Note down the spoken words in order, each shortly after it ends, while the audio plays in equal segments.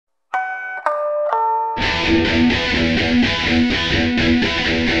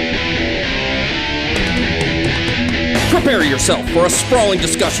Prepare yourself for a sprawling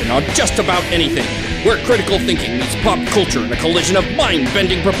discussion on just about anything, where critical thinking meets pop culture in a collision of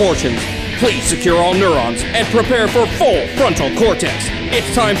mind-bending proportions. Please secure all neurons and prepare for full frontal cortex.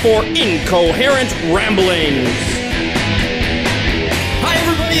 It's time for Incoherent Ramblings. Hi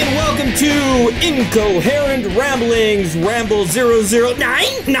everybody and welcome to Incoherent Ramblings, Ramble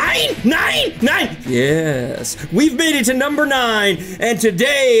 0099999. Yes, we've made it to number 9, and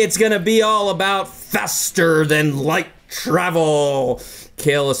today it's gonna be all about faster than light travel.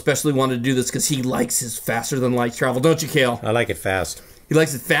 Kail especially wanted to do this because he likes his faster than light travel, don't you, Kail? I like it fast. He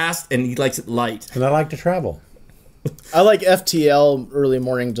likes it fast and he likes it light. And I like to travel. I like FTL, early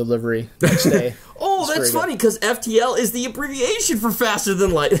morning delivery, next day. Oh, that's funny because FTL is the abbreviation for faster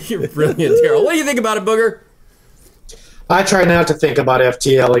than light. You're brilliant, Darryl. What do you think about it, Booger? I try not to think about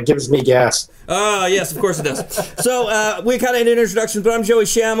FTL. It gives me gas. Yes, of course it does. So, we kind of had an introduction, but I'm Joey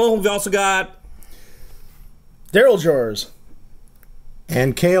Schammel. We've also got Darryl Jors.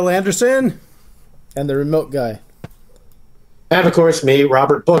 And Kail Anderson. And the remote guy. And of course me,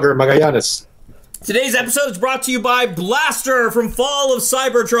 Robert Booger Magallanes. Today's episode is brought to you by Blaster from Fall of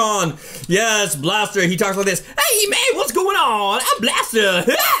Cybertron. Yes, Blaster. He talks like this. Hey, man, what's going on? I'm Blaster.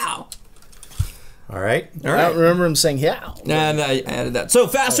 All right. I don't remember him saying yeah. And I added that. So,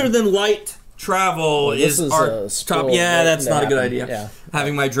 faster than light travel is our top. Yeah, that's not a good idea. Yeah.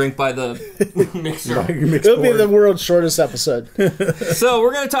 Having my drink by the mixer. It'll be the world's shortest episode. So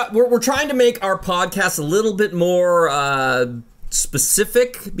we're gonna talk. We're trying to make our podcast a little bit more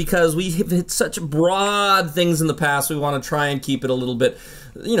specific because we have hit such broad things in the past. We want to try and keep it a little bit,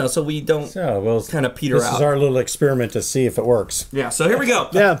 you know, so we don't kind of peter out. This is our little experiment to see if it works. Yeah. So here we go.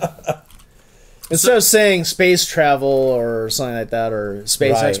 Yeah. Instead of saying space travel or something like that, or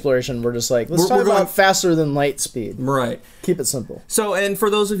space exploration, we're just like, let's talk about faster than light speed. Right. Keep it simple. So, and for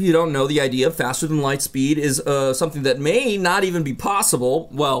those of you who don't know, the idea of faster than light speed is something that may not even be possible,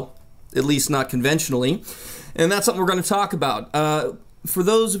 well, at least not conventionally, and that's something we're going to talk about. For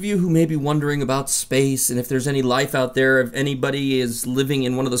those of you who may be wondering about space and if there's any life out there, if anybody is living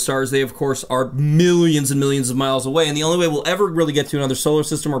in one of the stars, they, of course, are millions and millions of miles away, and the only way we'll ever really get to another solar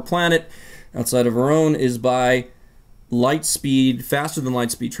system or planet outside of our own is by light speed, faster than light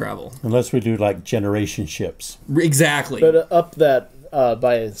speed travel. Unless we do like generation ships. Exactly. But up that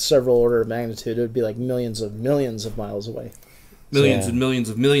by several order of magnitude, it would be like millions of miles away. Millions and millions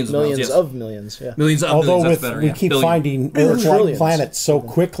of millions of miles. Millions of millions, yeah. Millions of millions, that's better. We keep finding Earth-like planets so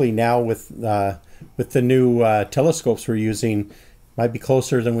quickly now with the new telescopes we're using, might be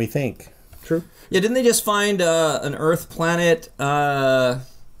closer than we think. True. Yeah, didn't they just find an Earth planet?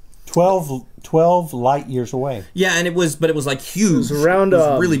 12 light years away. Yeah, and it was like huge. It was around,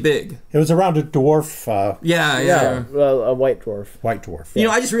 really big. It was around a dwarf. A white dwarf. White dwarf. You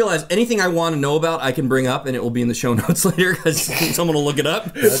know, I just realized anything I want to know about, I can bring up, and it will be in the show notes later because someone will look it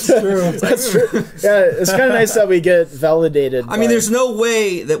up. That's true. That's true. Yeah, it's kind of nice that we get validated. I mean, there's no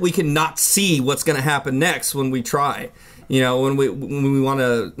way that we can not see what's going to happen next when we try. You know, when we want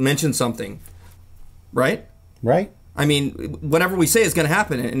to mention something, right? Right. I mean, whatever we say is going to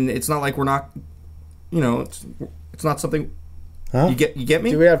happen, and it's not like we're not, you know, it's not something. Huh? You get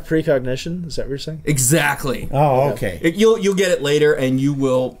me? Do we have precognition? Is that what you're saying? Exactly. Oh, okay. You'll get it later, and you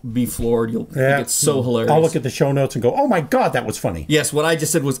will be floored. You'll think it's so hilarious. I'll look at the show notes and go, "Oh my God, that was funny." Yes, what I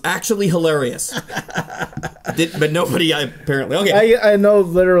just said was actually hilarious. But nobody apparently. Okay. I know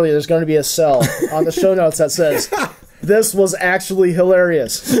literally there's going to be a cell on the show notes that says, "This was actually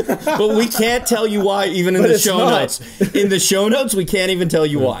hilarious." But we can't tell you why, even in the show notes. In the show notes, we can't even tell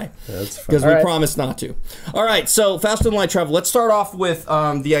you why. That's fine. Because we promised not to. All right, so faster than light travel. Let's start off with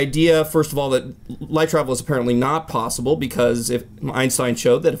the idea, first of all, that light travel is apparently not possible because if Einstein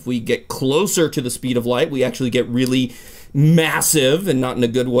showed that if we get closer to the speed of light, we actually get really massive and not in a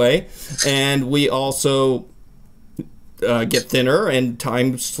good way. And we also get thinner and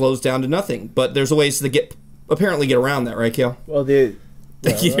time slows down to nothing. But there's ways to apparently get around that, right, Kail? Well,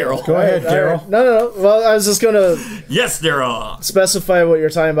 thank you, Darryl. Go ahead, Darryl. No. Well, I was just going to yes, Darryl. Specify what you're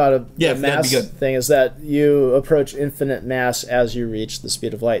talking about. Yeah, mass that'd be good. Thing is that you approach infinite mass as you reach the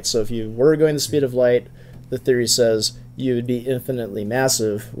speed of light. So if you were going the speed of light, the theory says you would be infinitely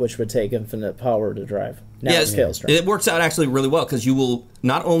massive, which would take infinite power to drive. Now it works out actually really well because you will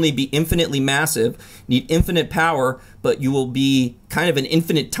not only be infinitely massive, need infinite power, but you will be kind of an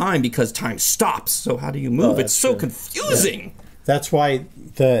infinite time because time stops. So how do you move? It's so confusing. Yeah. That's why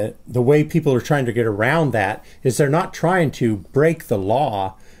the way people are trying to get around that is they're not trying to break the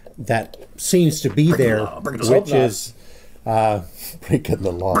law that seems to be there, which is Breaking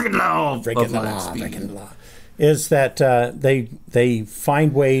the Law. Breaking the Law. Breaking the Law. Is that they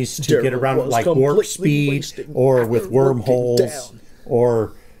find ways to get around it, like warp speed or with wormholes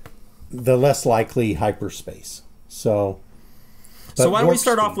or the less likely hyperspace. So why don't we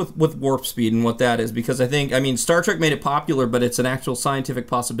start off with warp speed and what that is? Because I mean, Star Trek made it popular, but it's an actual scientific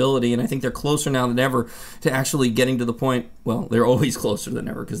possibility, and I think they're closer now than ever to actually getting to the point, well, they're always closer than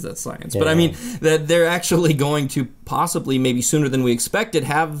ever because that's science. Yeah. But I mean, that they're actually going to possibly, maybe sooner than we expected,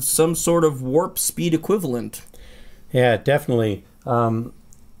 have some sort of warp speed equivalent. Yeah, definitely. It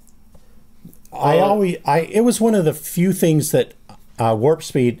was one of the few things that warp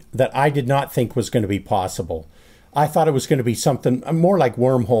speed that I did not think was going to be possible. I thought it was going to be something more like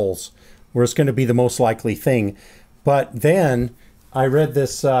wormholes, where it's going to be the most likely thing. But then I read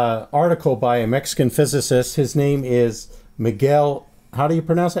this article by a Mexican physicist. His name is Miguel. How do you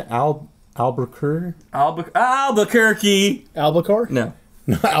pronounce it? Albuquerque? Albuquerque. Albacore? No.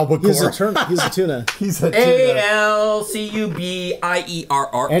 Albacore. He's a tuna. He's a tuna. Alcubierre.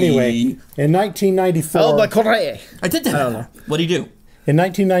 Anyway, in 1994... Albacore. I did that. I don't know. What do you do? In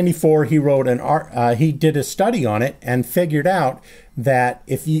 1994, he wrote he did a study on it and figured out that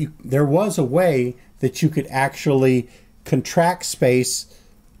there was a way that you could actually contract space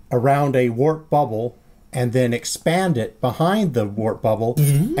around a warp bubble and then expand it behind the warp bubble,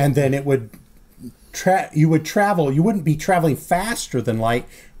 and then it would you would travel. You wouldn't be traveling faster than light,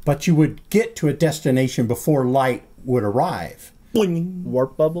 but you would get to a destination before light would arrive. Bling.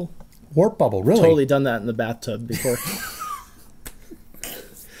 Warp bubble? Warp bubble, really? Totally done that in the bathtub before.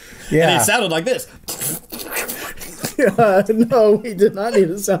 Yeah. And it sounded like this. No, we did not need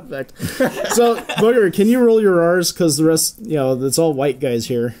a sound effect. So, Booger, can you roll your R's? Because the rest, it's all white guys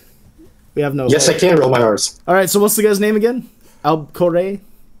here. We have no... Yes, I can roll my R's. All right, so what's the guy's name again? Albacore?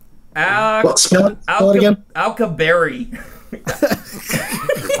 Spell it again? Alcubierre.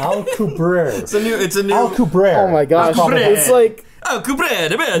 Alcubierre. It's a new... Alcubierre. Oh my gosh. It's like...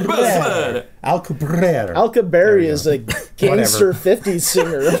 Alcubierre. Alcubierre is a gangster 50s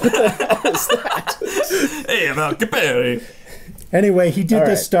singer. What the hell is that? Hey, I'm Alcubierre. Anyway, he did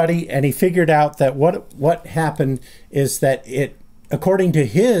this study, and he figured out that what happened is that according to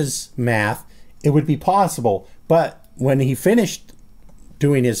his math, it would be possible. But when he finished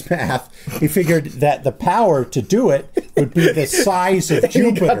doing his math, he figured that the power to do it would be the size of Jupiter.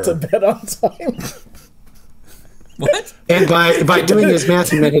 He got to bed on time. What? And by doing his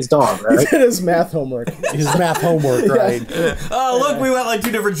math, he meant his dog, right? He did his math homework. His math homework, right? Oh, look, we went like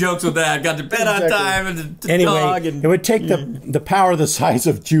two different jokes with that. Got to bed on time and dog. And... it would take the power the size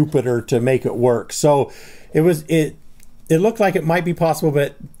of Jupiter to make it work. So it looked like it might be possible,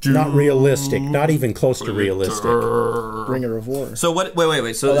 but not realistic. Not even close to realistic. Bringer of war. So what?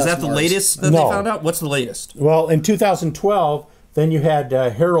 Wait. So is that the latest that they found out? What's the latest? Well, in 2012, then you had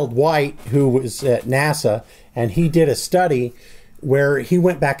Harold White, who was at NASA, and he did a study where he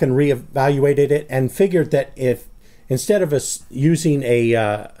went back and reevaluated it and figured that if instead of using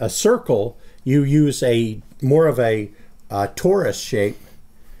a circle, you use more of a torus shape,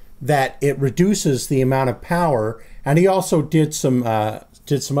 that it reduces the amount of power. And he also did some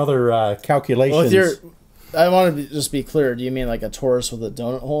other calculations. Well, I want to just be clear. Do you mean like a torus with a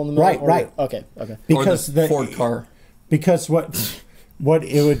donut hole in the middle? Right. Okay. Because or the Ford car. Because what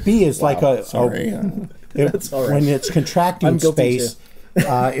it would be is like when it's contracting space,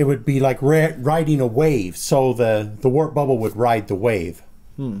 it would be like riding a wave. So the warp bubble would ride the wave.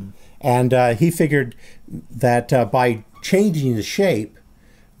 And he figured that by changing the shape,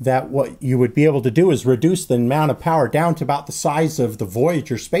 that what you would be able to do is reduce the amount of power down to about the size of the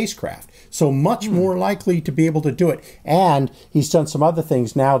Voyager spacecraft. So much more likely to be able to do it. And he's done some other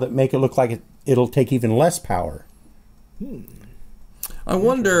things now that make it look like it'll take even less power. I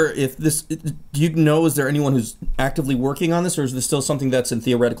wonder if this... Do you know, is there anyone who's actively working on this, or is this still something that's in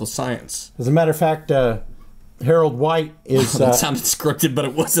theoretical science? As a matter of fact, Harold White is... that sounded scripted, but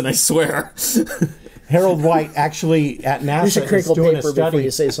it wasn't, I swear. Harold White actually at NASA is doing a study. Before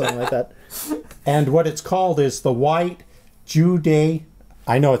you say something like that. And what it's called is the White Jude.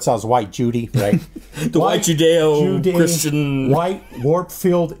 I know it sounds White Judy, right? The White Judeo-Christian... White Warp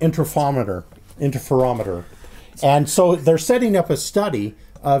Field Interferometer. And so they're setting up a study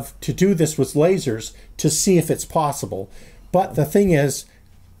to do this with lasers to see if it's possible. But the thing is,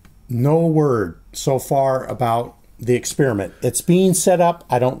 no word so far about the experiment. It's being set up.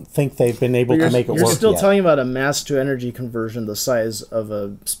 I don't think they've been able to make it work yet. You're still talking about a mass to energy conversion the size of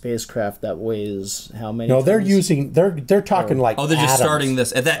a spacecraft that weighs how many? No, they're talking like they're just atoms. Starting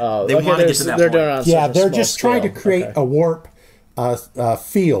this. They want to get to that point. They're just trying to create a warp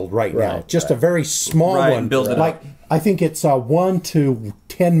field right now. Just a very small one. Build it like I think it's 1 to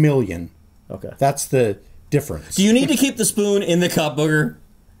 10 million. Okay. That's the difference. Do you need to keep the spoon in the cup, Booger?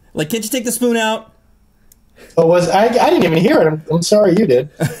 Like, can't you take the spoon out? Oh, I didn't even hear it. I'm sorry you did.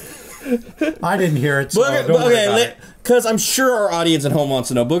 I didn't hear it, so Booger, don't worry about it. Because I'm sure our audience at home wants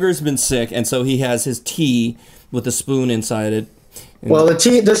to know. Booger's been sick, and so he has his tea with the spoon inside it. Well,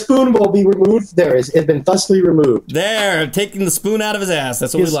 the spoon will be removed. There, it's been thusly removed. There, taking the spoon out of his ass.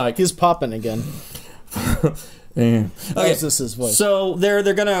 That's what we like. He's popping again. Okay, this is his voice. So they're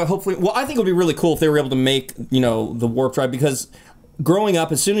gonna hopefully. Well, I think it would be really cool if they were able to make the warp drive, because growing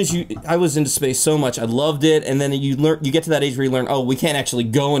up, as soon as I was into space so much, I loved it, and then you get to that age where you learn, oh, we can't actually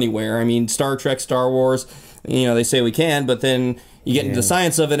go anywhere. I mean, Star Trek, Star Wars, they say we can, but then you get into the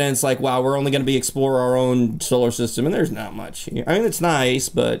science of it, and it's like, wow, we're only going to be explore our own solar system, and there's not much. I mean, it's nice,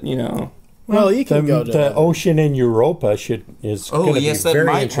 but Well, you can go to the ocean in Europa is going to be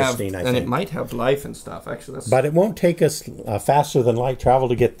very interesting. I think, it might have life and stuff. Actually, but it won't take us faster than light travel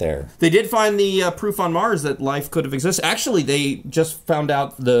to get there. They did find the proof on Mars that life could have existed. Actually, they just found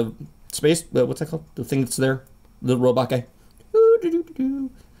out the space. What's that called? The thing that's there, the robot guy.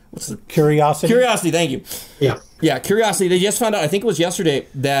 What's the Curiosity? Curiosity. Thank you. Yeah, Curiosity. They just found out. I think it was yesterday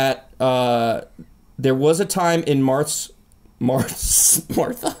that there was a time in Mars's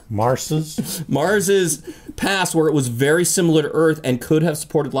past where it was very similar to Earth and could have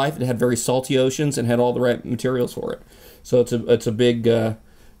supported life. It had very salty oceans and had all the right materials for it. So it's a big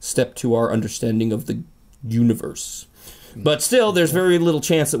step to our understanding of the universe. But still, there's very little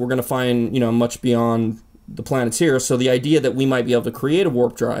chance that we're going to find much beyond the planets here. So the idea that we might be able to create a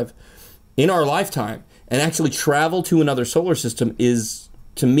warp drive in our lifetime and actually travel to another solar system is,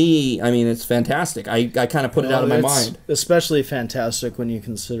 to me, I mean, it's fantastic. I kind of put it out of my mind. Especially fantastic when you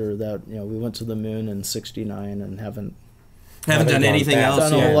consider that we went to the moon in '69 and haven't done anything else.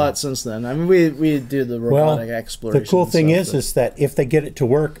 Done a whole lot since then. I mean, we do the robotic exploration. The cool thing is that if they get it to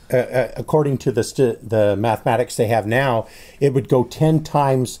work according to the mathematics they have now, it would go 10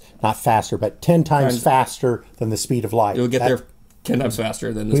 times not faster, but 10 times faster than the speed of light. It would get there 10 times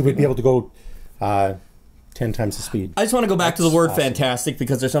faster than the we would be able to go 10 times the speed. I just want to go back to the word fantastic,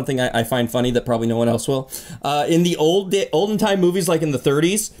 because there's something I find funny that probably no one else will. In the olden time movies, like in the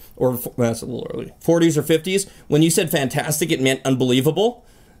 30s, or that's a little early, 40s or 50s, when you said fantastic, it meant unbelievable.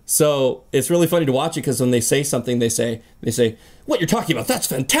 So it's really funny to watch it, because when they say something, they say, what you're talking about, that's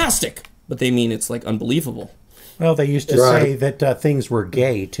fantastic. But they mean it's like unbelievable. Well, they used to say that things were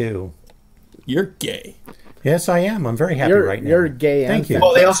gay, too. You're gay. Yes, I am. I'm very happy right now. You're gay. Thank you.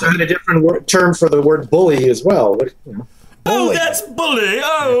 Well, they also had a different term for the word bully as well. Oh, that's bully.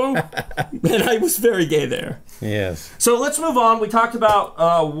 Oh. And I was very gay there. Yes. So let's move on. We talked about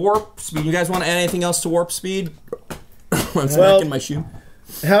warp speed. You guys want to add anything else to warp speed? I'm back in my shoe.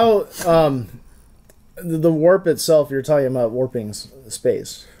 How the warp itself, you're talking about warping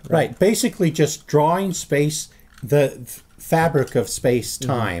space. Right. Basically just drawing space, the fabric of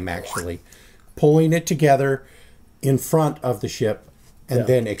space-time, actually. Pulling it together in front of the ship and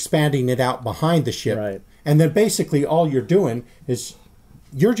then expanding it out behind the ship. Right. And then basically all you're doing is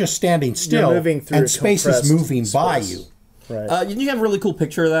you're just standing still and space is moving by you. Right. You have a really cool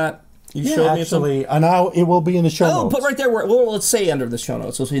picture of that? You Yeah, showed me actually, and it will be in the show notes. But right there, let's say under the show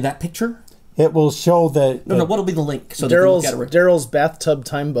notes. We'll see that picture. It will show the... No, what'll be the link? So Darryl's bathtub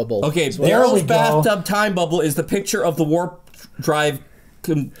time bubble. Okay, Darryl's bathtub time bubble is the picture of the warp drive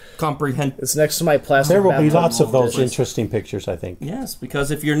comprehend. It's next to my plastic. There will be lots of those interesting pictures, I think. Yes,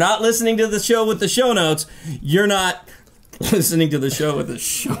 because if you're not listening to the show with the show notes, you're not listening to the show with the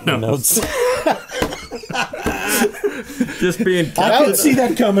show notes. Just being. I can see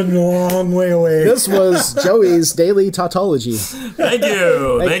that coming a long way away. This was Joey's daily tautology. Thank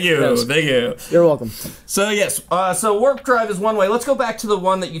you. You're welcome. So yes, so warp drive is one way. Let's go back to the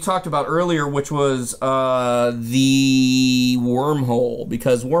one that you talked about earlier, which was the wormhole,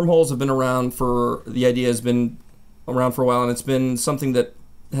 because wormholes have been around for. The idea has been around for a while, and it's been something that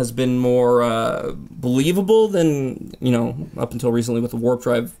has been more believable than up until recently with the warp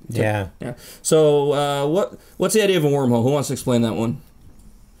drive. Yeah. So what's the idea of a wormhole? Who wants to explain that one?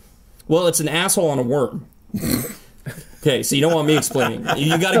 Well, it's an asshole on a worm. Okay, so you don't want me explaining.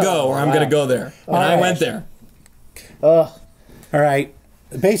 You got to go, or I'm going to go there. And I went there. All right.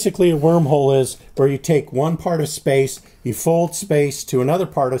 Basically, a wormhole is where you take one part of space, you fold space to another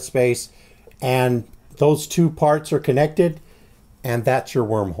part of space, and those two parts are connected. And that's your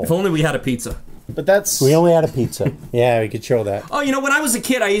wormhole. If only we had a pizza. But that's... We only had a pizza. Yeah, we could show that. Oh, when I was a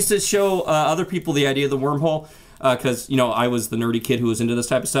kid, I used to show other people the idea of the wormhole, because I was the nerdy kid who was into this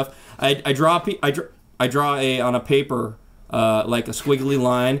type of stuff. I draw on a paper like a squiggly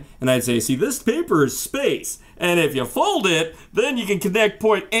line, and I'd say, "See, this paper is space," And if you fold it, then you can connect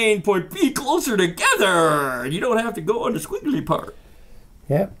point A and point B closer together. You don't have to go on the squiggly part.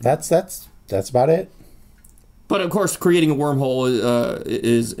 Yeah, that's about it. But of course, creating a wormhole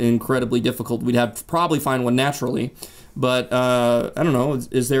is incredibly difficult. We'd have to probably find one naturally. But I don't know.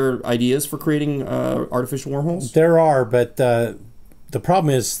 Is there ideas for creating artificial wormholes? There are, but the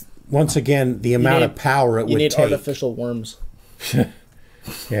problem is, once again, the amount of power it would take. You need artificial worms.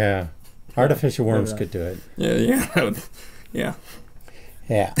 Yeah. Artificial worms could do it.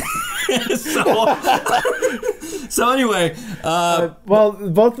 Yeah. So anyway, well,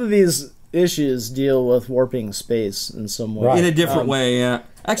 both of these issues deal with warping space in some way. Right. In a different way, yeah.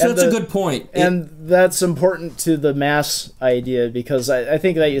 Actually, that's a good point. And that's important to the mass idea, because I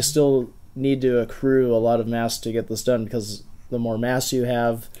think that you still need to accrue a lot of mass to get this done, because the more mass you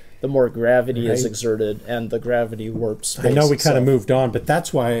have, the more gravity is exerted, and the gravity warps space. I know we kind of moved on, but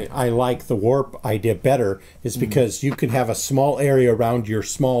that's why I like the warp idea better, is because you can have a small area around your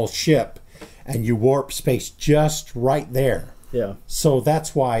small ship, and you warp space just right there. Yeah. So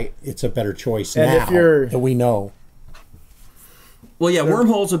that's why it's a better choice and now if you're, that we know. Well, yeah,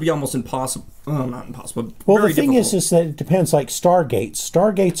 wormholes would be almost impossible. Well, not impossible. But Well, very the thing difficult. is that it depends. Like Stargates.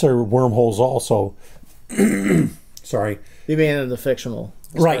 Stargates are wormholes also. Sorry. You mean in the fictional?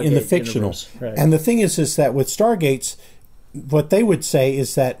 Right, in the Stargate fictional. universe. Right. And the thing is that with Stargates, what they would say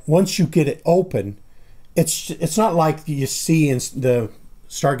is that once you get it open, it's not like you see in the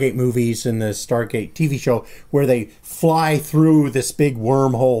Stargate movies and the Stargate TV show where they fly through this big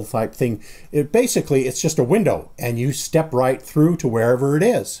wormhole type thing. It's just a window, and you step right through to wherever it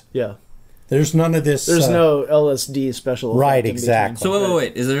is. Yeah. There's none of this. There's no LSD special effect. Right, in exactly. So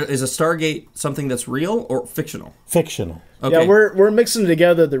wait. Is a Stargate something that's real or fictional? Fictional. Okay. Yeah, we're mixing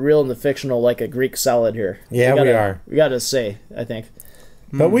together the real and the fictional like a Greek salad here. Yeah, we are. We got to say, I think.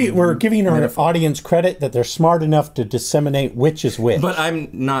 But we're giving our audience credit that they're smart enough to disseminate which is which. But I'm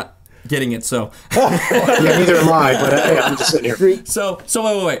not getting it, so. Yeah, neither am I, but I'm just sitting here. So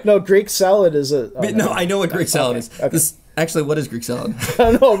wait. No, Greek salad is a... No, I know what Greek salad is. Okay. Actually, what is Greek salad?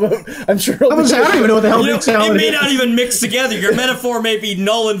 I don't know, but I'm sure... I don't even know what the hell Greek salad it may is. not even mix together. Your metaphor may be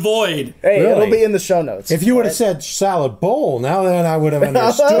null and void. Hey, Really? it'll be in the show notes. If you would have said salad bowl, now then I would have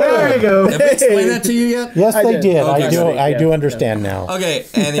understood. There you go. Have we explained that to you yet? Yes, I they did. did. Okay. I do understand now. Okay,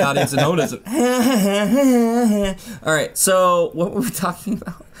 and the audience noticed it. All right, so what were we talking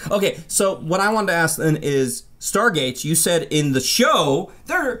about? Okay, so what I wanted to ask then is Stargates. You said in the show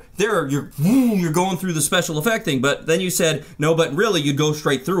you're going through the special effect thing, but then you said no, but really you'd go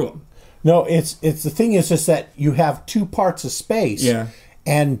straight through them. No, it's the thing is just that you have two parts of space,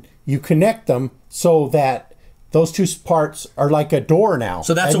 and you connect them so that those two parts are like a door now.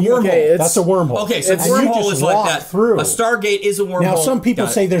 So that's And a wormhole. That's a wormhole. Okay, so And you wormhole just is like walk that. through. A Stargate is a wormhole. Now, some people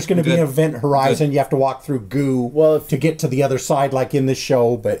Got say it. there's going to be an event horizon. You have to walk through goo Well, to get to the other side, like in the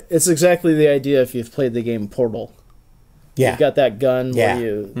show. But It's exactly the idea if you've played the game Portal. yeah, You've got that gun Yeah. where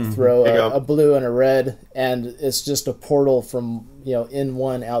you throw There you go. a blue and a red, and it's just a portal from, in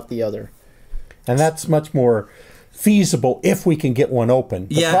one, out the other. and that's much more feasible if we can get one open.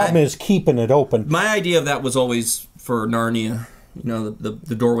 The problem is keeping it open. My idea of that was always for Narnia.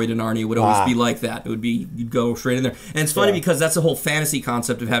 The doorway to Narnia would always be like that. It would be, you'd go straight in there. And it's funny because that's the whole fantasy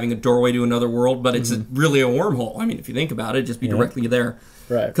concept of having a doorway to another world, but it's really a wormhole. I mean, if you think about it, it'd just be directly there.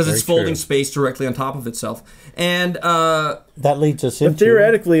 Right. Because it's Very folding true. space directly on top of itself. And That leads us But into...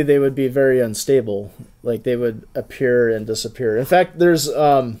 theoretically, they would be very unstable. Like, they would appear and disappear. In fact, there's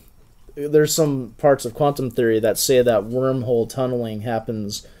some parts of quantum theory that say that wormhole tunneling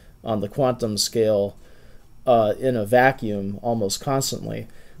happens on the quantum scale in a vacuum almost constantly.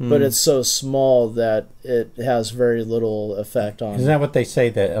 But it's so small that it has very little effect on... Isn't that what they say,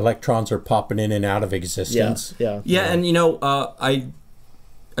 that electrons are popping in and out of existence? Yeah. and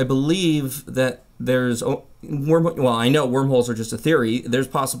I believe that there's I know wormholes are just a theory. There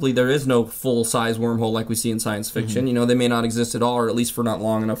is no full-size wormhole like we see in science fiction. They may not exist at all, or at least for not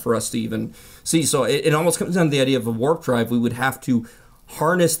long enough for us to even see. So it almost comes down to the idea of a warp drive. We would have to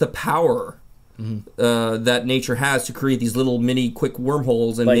harness the power that nature has to create these little mini quick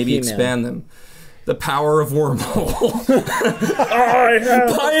wormholes and Like maybe He-Man. expand them. The power of wormhole. I have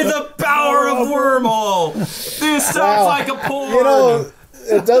By the power of wormhole. This sounds like a porn.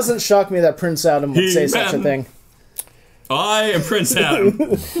 It doesn't shock me that Prince Adam would say such a He-Man. thing. I am Prince Adam.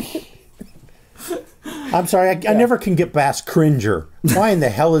 I'm sorry, I never can get past Cringer. Why in the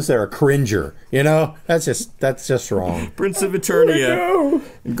hell is there a cringer? You know, that's just wrong. Prince of Eternia,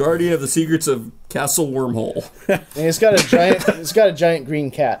 guardian of the secrets of Castle Wormhole. And he's got a giant green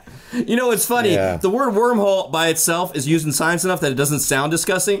cat. You know, it's funny. Yeah. The word wormhole by itself is used in science enough that it doesn't sound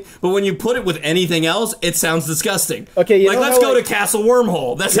disgusting, but when you put it with anything else, it sounds disgusting. Okay, like let's go to Castle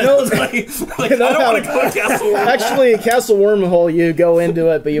Wormhole. That sounds like I don't want to go to Castle Wormhole. Actually, Castle Wormhole, you go into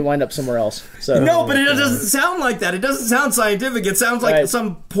it, but you wind up somewhere else. So no, but it doesn't sound like that. It doesn't sound scientific. It sounds like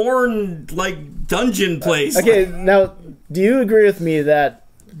some porn dungeon place. Okay, now do you agree with me that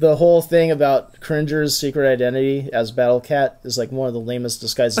the whole thing about Cringer's secret identity as Battle Cat is like one of the lamest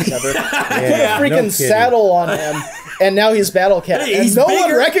disguises ever? Yeah, Put a freaking saddle on him, and now he's Battle Cat. Hey, and no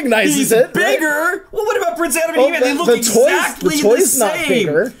one recognizes he's it. Bigger. Right? Well, what about Prince Adam and He-Man? They look exactly the toy's same. Not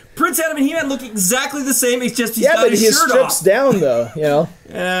bigger. Prince Adam and He-Man look exactly the same. It's just he's got but his he shirt strips off. down though. You know.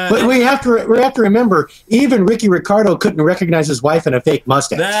 But we have to remember, even Ricky Ricardo couldn't recognize his wife in a fake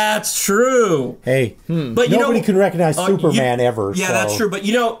mustache. That's true. Hey, but nobody can recognize Superman ever. Yeah, so. that's true. But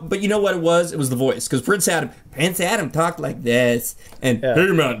you know what it was? It was the voice. Because Prince Adam talked like this, and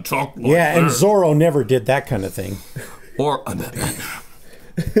He-Man talked like yeah, and this. Zorro never did that kind of thing. Or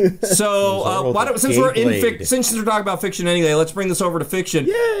so since we're talking about fiction anyway, let's bring this over to fiction.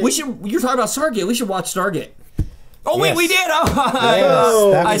 Yay. You're talking about Stargate. We should watch Stargate. Oh wait, we did.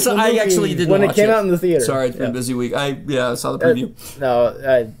 Oh, I actually didn't when watch it came out in the theater. Sorry, it's been a busy week. I saw the preview.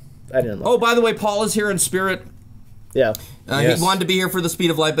 I didn't. Oh, by the way, Paul is here in spirit. Yeah. He wanted to be here for the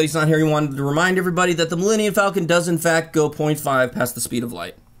speed of light, but he's not here. He wanted to remind everybody that the Millennium Falcon does in fact go 0.5 past the speed of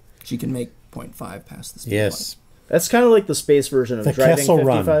light. She can make 0.5 past the speed of light. That's kind of like the space version of driving Kessel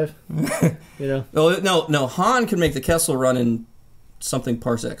 55. You know? No. Han can make the Kessel run in something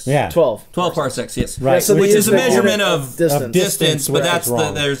parsecs. Yeah. 12 parsecs, yes. Right. Yeah, so which is a measurement of distance, but that's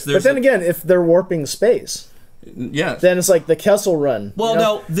wrong. there's. But then again, if they're warping space, then it's like the Kessel run. Well,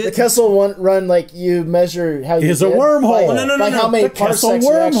 no, the Kessel run, like you measure how you is a wormhole. By how many parsecs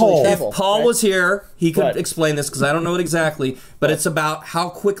you actually travel. If Paul was here, he could explain this because I don't know it exactly. But it's about how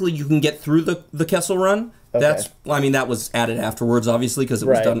quickly you can get through the Kessel run. Okay. That was added afterwards, obviously, because it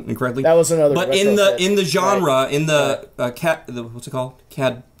was done incorrectly. That was another. But in the genre, in the what's it called?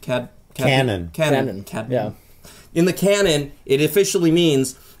 Canon. Yeah. In the canon, it officially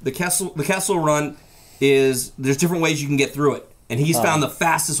means the Kessel run is there's different ways you can get through it, and he's found the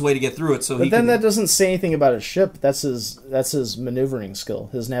fastest way to get through it. So, that doesn't say anything about his ship. That's his maneuvering skill,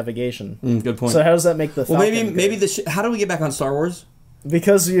 his navigation. Good point. So how does that make the Falcon maybe how do we get back on Star Wars?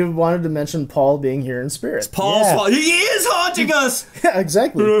 Because you wanted to mention Paul being here in spirit. It's Paul's fault. He is haunting us. Yeah,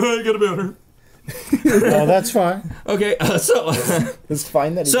 exactly. I got a better. Oh, that's fine. Okay, so it's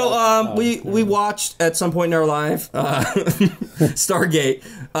fine that. We watched at some point in our life Stargate.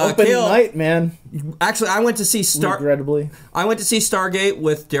 Open night, man. Actually, I went to see Regrettably, I went to see Stargate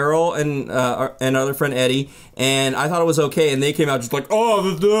with Darryl and our other friend Eddie, and I thought it was okay, and they came out just like, oh,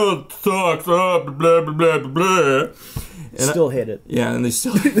 this sucks, blah blah blah blah blah. And still hate it. Yeah, and they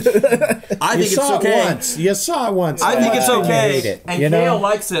still. I think it's okay. You saw it once. I think it's okay. Hate it, and Kail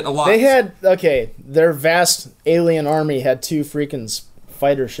likes it a lot. They had their vast alien army had 2 freaking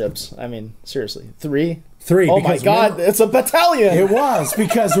fighter ships. I mean, seriously, 3. Oh my God, it's a battalion. It was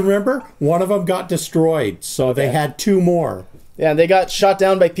because remember, one of them got destroyed, so they had 2 more. Yeah, and they got shot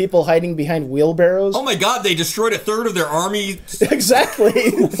down by people hiding behind wheelbarrows. Oh my God, they destroyed a third of their army.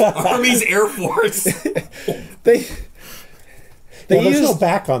 Exactly. Army's air force. There's no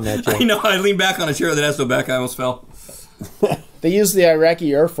back on that, Jay. I know, I leaned back on a chair that has no back, I almost fell. They used the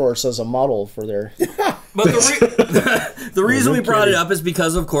Iraqi Air Force as a model for their... But the reason we brought it up is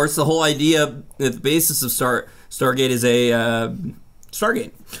because, of course, the whole idea, the basis of Stargate is a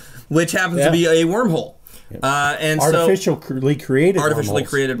Stargate, which happens to be a wormhole. And artificially created. Artificially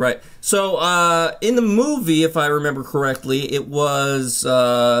created, right. So in the movie, if I remember correctly, it was...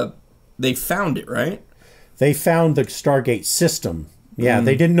 they found it, right? They found the Stargate system. Yeah,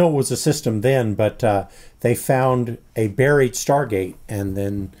 they didn't know it was a system then, but they found a buried Stargate, and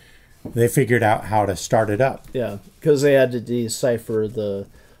then they figured out how to start it up. Yeah, because they had to decipher the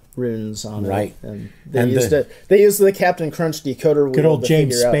runes on it. And they used it. They used the Captain Crunch decoder wheel. Good old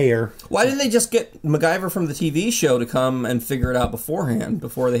James Spayer. Why didn't they just get MacGyver from the TV show to come and figure it out beforehand,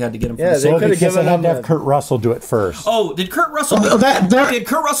 before they had to get him from the show? they could have given him have Kurt Russell do it first. Oh, did Kurt Russell did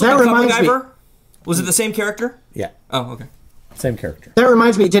Kurt Russell become MacGyver? Was it the same character? Yeah. Oh, okay. Same character. That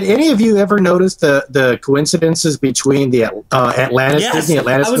reminds me, did any of you ever notice the coincidences between the Atlantis, Disney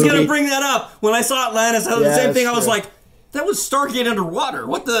Atlantis I was going movie? to bring that up. When I saw Atlantis, I thought the same thing. I was like, that was Stargate underwater.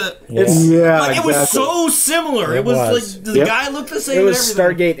 What the? It was so similar. It was like, the guy looked the same. It was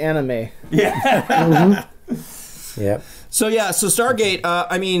Stargate anime. Yeah. Yep. So yeah, so Stargate.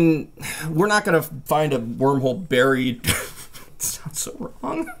 I mean, we're not going to find a wormhole buried. It sounds so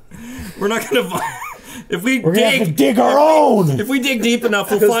wrong. We're not going to find. If we dig our own. If we dig deep enough,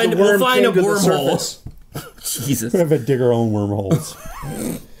 we'll find a wormhole. Jesus. We have to dig our own wormholes.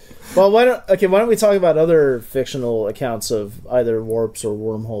 Well, why don't we talk about other fictional accounts of either warps or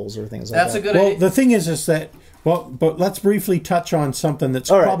wormholes or things like that? That's a good idea. Well, the thing is that. Well, but let's briefly touch on something that's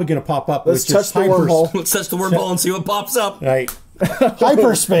probably going to pop up. Let's touch the wormhole. Let's touch the wormhole and see what pops up. Right.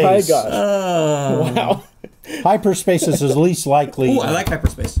 Hyperspace. My gosh. Wow. Hyperspace is the least likely. Ooh, I like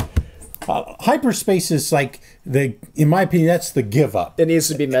hyperspace. Hyperspace is like in my opinion, that's the give up. It needs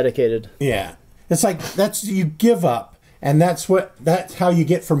to be medicated. Yeah. It's like you give up, and that's how you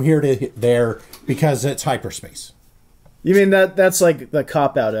get from here to there because it's hyperspace. You mean that's like the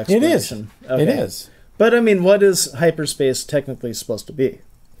cop-out explanation? It is. Okay. It is. But I mean, what is hyperspace technically supposed to be?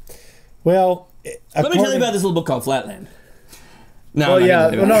 Well, let me tell you about this little book called Flatland. No,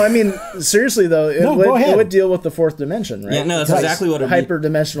 I mean, seriously though, it would deal with the fourth dimension, right? Yeah, no, that's exactly what it would be.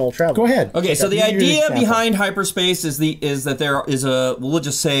 Hyperdimensional travel. Go ahead. Okay, so the idea behind hyperspace is that there is we'll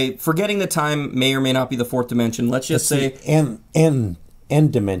just say, forgetting that time may or may not be the fourth dimension. Let's just say end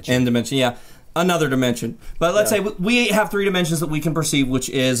dimension. End dimension, yeah. Another dimension. But let's say we have three dimensions that we can perceive, which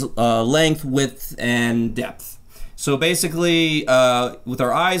is length, width, and depth. So basically, with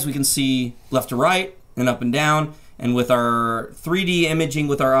our eyes, we can see left to right and up and down. And with our 3D imaging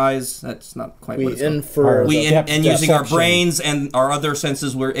with our eyes, that's not quite what it's infer. And using our brains and our other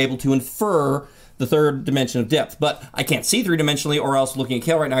senses, we're able to infer the third dimension of depth. But I can't see three-dimensionally, or else looking at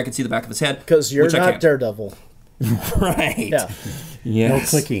Kail right now, I can see the back of his head. Because you're not Daredevil. Right. Yeah. Yes. No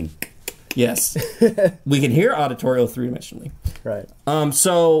clicking. Yes. We can hear auditorial three-dimensionally. Right.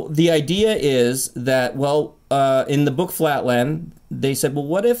 So the idea is that, in the book Flatland, they said, well,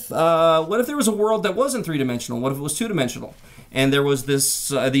 what if there was a world that wasn't three-dimensional? What if it was two-dimensional? And there was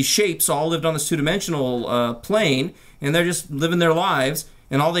these shapes all lived on this two-dimensional plane, and they're just living their lives,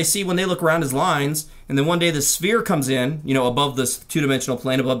 and all they see when they look around is lines, and then one day the sphere comes in, above this two-dimensional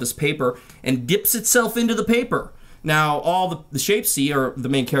plane, above this paper, and dips itself into the paper. Now, all the shapes see, or the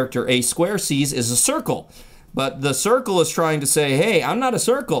main character A Square sees, is a circle. But the circle is trying to say, hey, I'm not a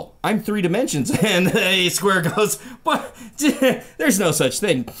circle. I'm three dimensions. And A Square goes, what? There's no such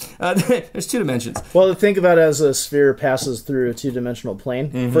thing. There's two dimensions. Well, think about it as a sphere passes through a two-dimensional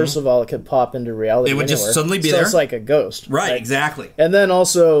plane. First of all, it could pop into reality. It would just suddenly be there. there. So it's like a ghost. Right, exactly. And then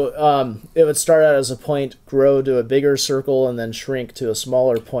also, it would start out as a point, grow to a bigger circle, and then shrink to a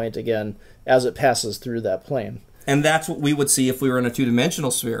smaller point again as it passes through that plane. And that's what we would see if we were in a two-dimensional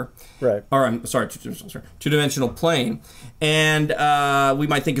sphere. Right. Or, I'm sorry, two-dimensional plane. And we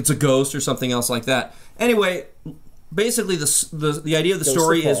might think it's a ghost or something else like that. Anyway, basically the idea of the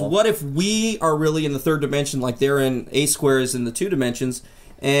story is, what if we are really in the third dimension, like they're in A Square is in the two dimensions,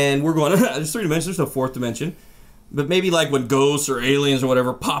 and we're going, there's three dimensions, there's no fourth dimension. But maybe like when ghosts or aliens or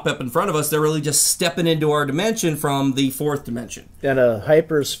whatever pop up in front of us, they're really just stepping into our dimension from the fourth dimension. And a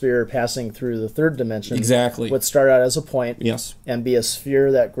hypersphere passing through the third dimension would start out as a point, yes, and be a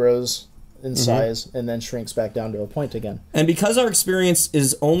sphere that grows in size and then shrinks back down to a point again. And because our experience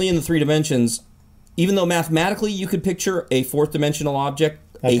is only in the three dimensions, even though mathematically you could picture a fourth dimensional object,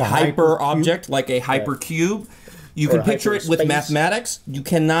 like a hyper object, like a hypercube, you can picture it with mathematics. You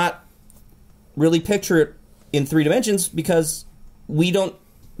cannot really picture it in three dimensions because we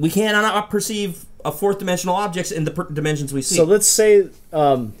cannot perceive a fourth dimensional objects in the dimensions we see. So let's say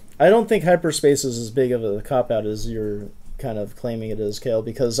I don't think hyperspace is as big of a cop-out as you're kind of claiming it is, Kail,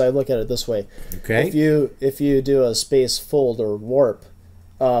 because I look at it this way. Okay. If you do a space fold or warp,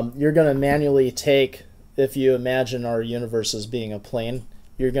 you're going to manually take, if you imagine our universe as being a plane,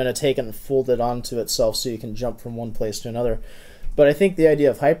 you're going to take and fold it onto itself so you can jump from one place to another. But I think the idea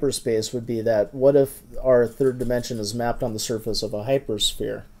of hyperspace would be that, what if our third dimension is mapped on the surface of a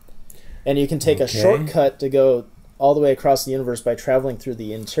hypersphere? And you can take a shortcut to go all the way across the universe by traveling through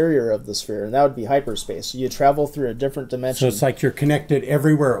the interior of the sphere, and that would be hyperspace. You travel through a different dimension. So it's like you're connected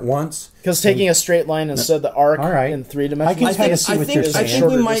everywhere at once? Because taking a straight line instead of the arc in three dimensions, I think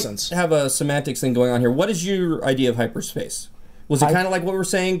we might have a semantics thing going on here. What is your idea of hyperspace? Was it kind of like what we were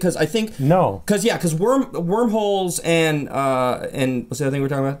saying? Because I think because wormholes and what's the other thing we're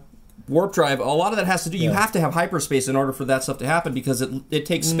talking about? Warp drive. A lot of that has to do. You have to have hyperspace in order for that stuff to happen because it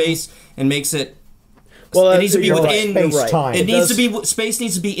takes space and makes it. Well, it needs to be within space-time. It needs to be space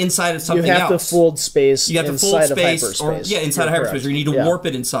needs to be inside of something else. You have to fold space. You have to fold space, inside of hyperspace. Or you need to warp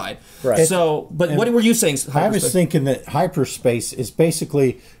it inside. Right. So, but what were you saying? I was thinking that hyperspace is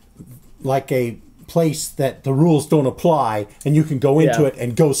basically like a place that the rules don't apply, and you can go into it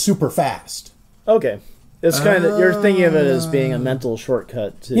and go super fast. Okay. It's kind of, you're thinking of it as being a mental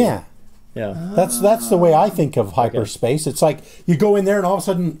shortcut to... Yeah. Yeah. That's the way I think of hyperspace. It's like you go in there and all of a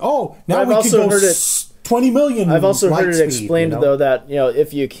sudden, now we can go 20 million. I've also heard it explained, you know? though, that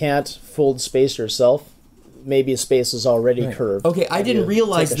if you can't fold space yourself, maybe space is already curved. Okay, I didn't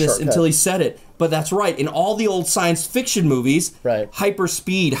realize this until he said it, but that's right. In all the old science fiction movies,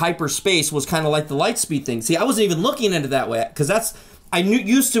 hyperspace was kind of like the light speed thing. See, I wasn't even looking into that way, because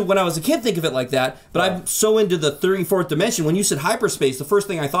used to, when I was a kid, think of it like that, but I'm so into the third and fourth dimension. When you said hyperspace, the first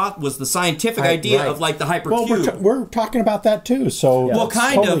thing I thought was the scientific idea of like the hypercube. Well, we're talking about that too. So well,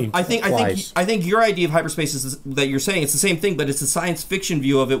 kind of. I think your idea of hyperspace is that you're saying it's the same thing, but it's a science fiction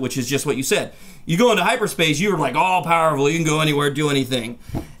view of it, which is just what you said. You go into hyperspace, you're like all powerful. You can go anywhere, do anything,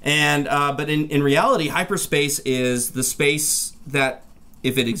 and but in reality, hyperspace is the space that,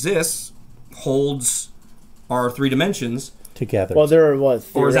 if it exists, holds our 3 dimensions together. Well, there are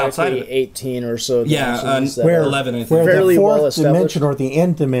theoretically 18 or so. Yeah, 11. I think. Where fairly the well fourth dimension or the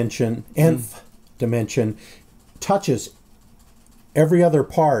nth dimension touches every other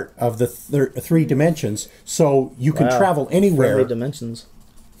part of the 3 dimensions, so you can travel anywhere. Friendly dimensions.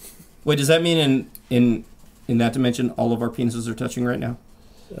 Wait, does that mean in that dimension all of our penises are touching right now?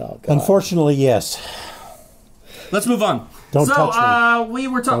 Oh, God. Unfortunately, yes. Let's move on. Don't touch me. We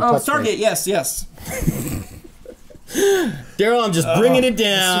were talking. Oh, Stargate. Yes. Darryl, I'm just bringing it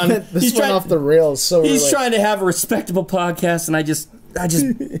down. He's trying off the rails. So he's trying to have a respectable podcast, and I just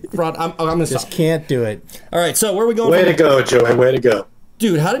brought. I'm gonna just can't do it. All right, so where are we going? Way to go, Joey. Way to go,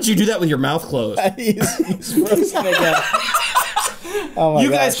 dude. How did you do that with your mouth closed? he's frozen again. Oh my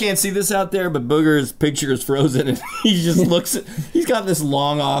you guys can't see this out there, but Booger's picture is frozen, and he just looks. He's got this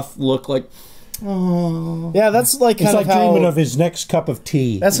long off look, like. Oh. Yeah, that's like kind of how dreaming of his next cup of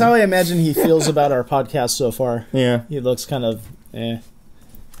tea. That's how I imagine he feels about our podcast so far. Yeah, he looks kind of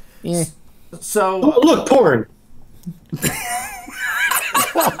So look, porn.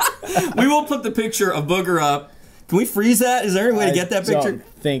 We will put the picture of Booger up. Can we freeze that? Is there any way to get that picture? I don't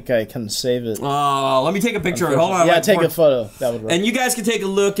think I can save it. Oh, let me take a picture of it. Hold on. Yeah, take a photo. That would work. And you guys can take a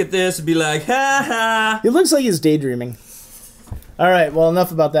look at this and be like, ha ha. It looks like he's daydreaming. All right, well,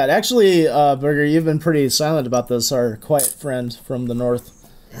 enough about that. Actually, Booger, you've been pretty silent about this, our quiet friend from the north.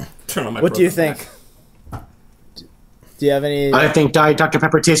 Turn on my What do you think? Do you have any... I think Diet Dr.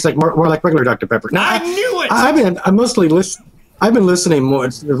 Pepper tastes like more like regular Dr. Pepper. No, I knew it! I've been listening more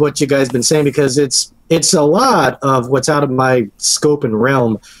to what you guys have been saying, because it's a lot of what's out of my scope and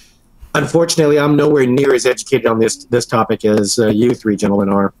realm. Unfortunately, I'm nowhere near as educated on this topic as you 3 gentlemen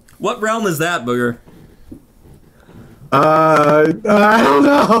are. What realm is that, Booger? I don't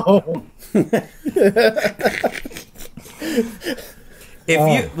know.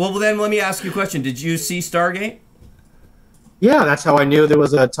 Well, then let me ask you a question. Did you see Stargate? Yeah, that's how I knew there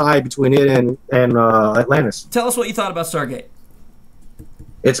was a tie between it and Atlantis. Tell us what you thought about Stargate.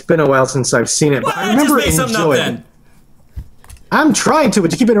 It's been a while since I've seen it, but I remember enjoying it. I'm trying to,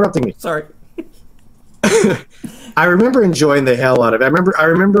 but you keep interrupting me. Sorry. I remember enjoying the hell out of it. I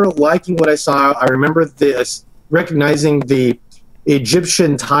remember liking what I saw. I remember recognizing the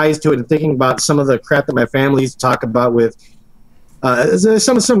Egyptian ties to it and thinking about some of the crap that my family used to talk about with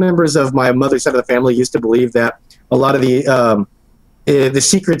some members of my mother's side of the family used to believe that a lot of the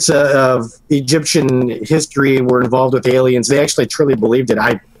secrets of Egyptian history were involved with aliens. They actually truly believed it.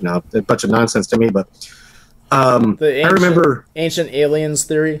 A bunch of nonsense to me, but I remember ancient aliens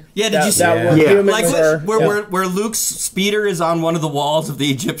theory. Yeah, did you see that? Yeah. Like where Luke's speeder is on one of the walls of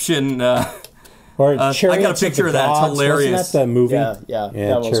the Egyptian Or I got a picture of that. It's hilarious. Wasn't that the movie? Yeah,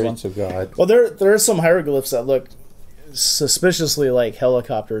 that was Chariots of God. Well, there are some hieroglyphs that look suspiciously like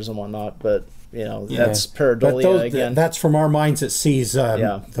helicopters and whatnot, but that's pareidolia again. That's from our minds that sees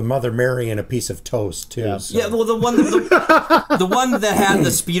the Mother Mary in a piece of toast too. Yeah, well, the one that had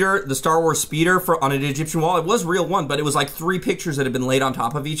the speeder, the Star Wars speeder on an Egyptian wall, it was a real one, but it was like 3 pictures that had been laid on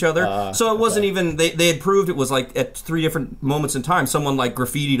top of each other. So it wasn't even they had proved it was like at 3 different moments in time. Someone like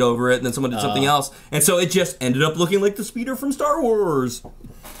graffitied over it, and then someone did something else, and so it just ended up looking like the speeder from Star Wars.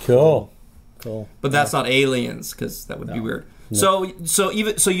 Cool. But that's not aliens, because that would be weird. No. So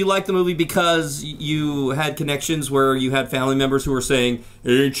you liked the movie because you had connections where you had family members who were saying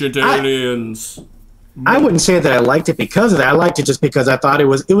ancient aliens. I wouldn't say that I liked it because of that. I liked it just because I thought it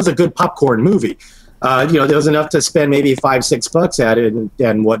was a good popcorn movie. There was enough to spend maybe $5-6 at it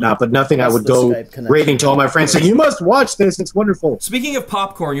and whatnot, but nothing I would go raving to all my friends saying, "You must watch this. It's wonderful." Speaking of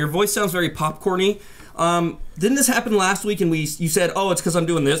popcorn, your voice sounds very popcorny. Didn't this happen last week? And you said, "Oh, it's because I'm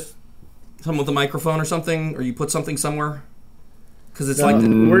doing this." Something with a microphone or something, or you put something somewhere. Because it's like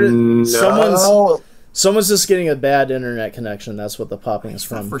Someone's just getting a bad internet connection. That's what the popping is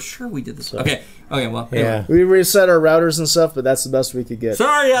from. For sure we did this. So. Okay, well. Yeah. We reset our routers and stuff, but that's the best we could get.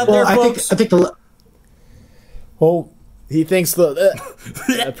 Sorry out there, folks. I think the... Well, he thinks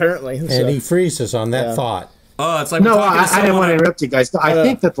apparently. And he freezes on that thought. Oh, it's like no, I didn't want to interrupt you guys. I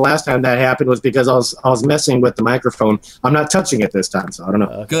think that the last time that happened was because I was messing with the microphone. I'm not touching it this time, so I don't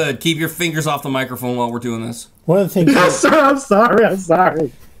know. Good. Keep your fingers off the microphone while we're doing this. One of the things. I'm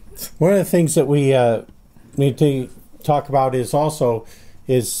sorry. One of the things that we need to talk about is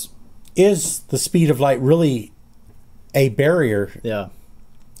the speed of light really a barrier? Yeah.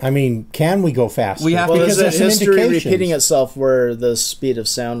 I mean, can we go faster? We have because there's history repeating itself where the speed of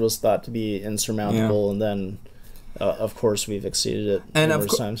sound was thought to be insurmountable, and then, of course, we've exceeded it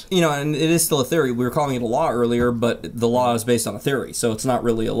numerous times. And it is still a theory. We were calling it a law earlier, but the law is based on a theory, so it's not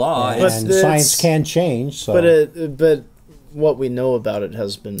really a law. And science can change. So. But what we know about it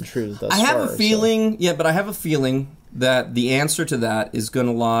has been true thus far. I have a feeling, but I have a feeling that the answer to that is going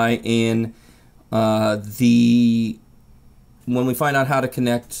to lie in when we find out how to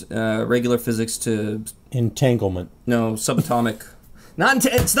connect regular physics to entanglement. No, subatomic.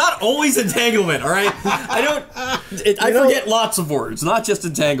 It's not always entanglement. All right, I forget lots of words, not just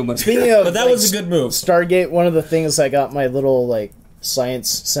entanglement. Speaking of, but that was a good move. Stargate. One of the things I got my little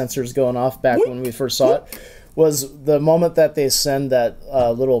science sensors going off back when we first saw it was the moment that they send that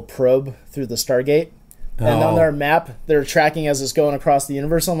little probe through the Stargate. And on their map, they're tracking as it's going across the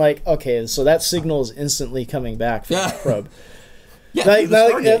universe. I'm like, okay, so that signal is instantly coming back from the probe. Now,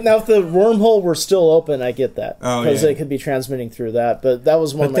 if the wormhole were still open, I get that. Because it could be transmitting through that. But that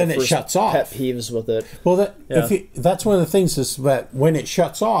was one of my first pet peeves with it. Well, that's one of the things is that when it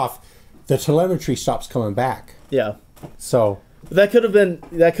shuts off, the telemetry stops coming back. Yeah. So that could have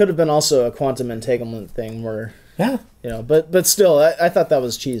been also a quantum entanglement thing where... Yeah. But still, I thought that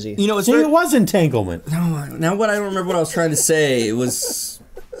was cheesy. it was entanglement. No, now I don't remember what I was trying to say. It was...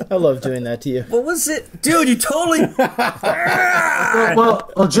 I love doing that to you. What was it? Dude, you totally...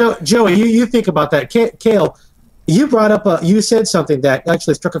 well, Joey, you think about that. Kail, you brought up, you said something that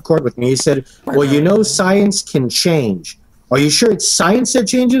actually struck a chord with me. You said, well, science can change. Are you sure it's science that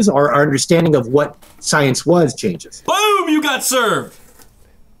changes or our understanding of what science was changes? Boom, you got served.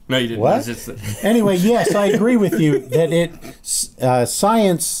 No, you didn't. What? Anyway, yes, I agree with you that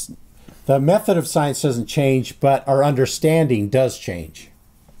science, the method of science doesn't change, but our understanding does change.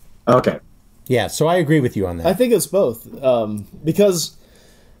 Okay. Yeah, so I agree with you on that. I think it's both. Because,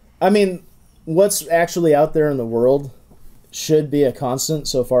 I mean, what's actually out there in the world should be a constant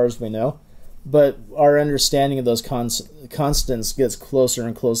so far as we know. But our understanding of those constants gets closer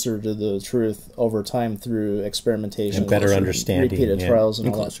and closer to the truth over time through experimentation, and better understanding, repeated trials,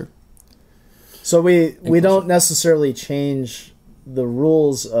 and all that. So we don't necessarily change the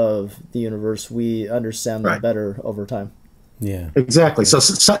rules of the universe. We understand them better over time. Yeah, exactly. So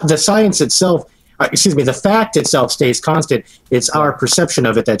the science itself, the fact itself stays constant. It's our perception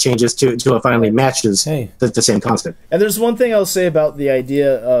of it that changes to it finally matches the same constant. And there's one thing I'll say about the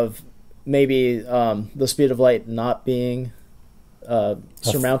idea of maybe the speed of light not being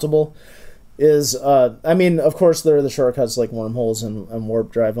surmountable is, I mean, of course there are the shortcuts like wormholes and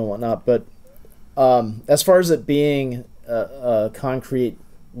warp drive and whatnot, but as far as it being a concrete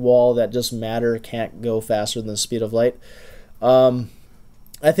wall that just matter can't go faster than the speed of light,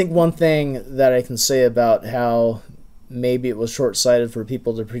 I think one thing that I can say about how maybe it was short-sighted for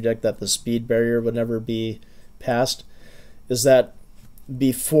people to predict that the speed barrier would never be passed is that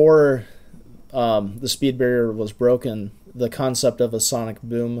before the speed barrier was broken, the concept of a sonic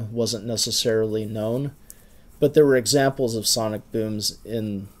boom wasn't necessarily known, but there were examples of sonic booms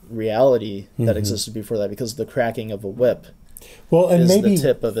in reality that existed before that because the cracking of a whip and is maybe the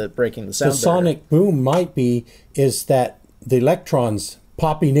tip of it breaking the sound barrier. The sonic boom might be is that the electrons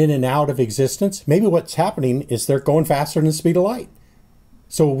popping in and out of existence. Maybe what's happening is they're going faster than the speed of light,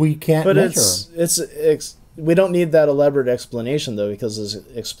 so we can't measure them. We don't need that elaborate explanation, though, because it's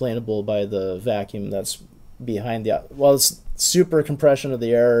explainable by the vacuum that's behind the... Well, it's super compression of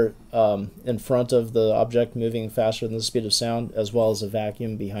the air in front of the object moving faster than the speed of sound, as well as a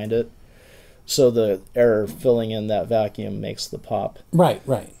vacuum behind it. So the air filling in that vacuum makes the pop. Right.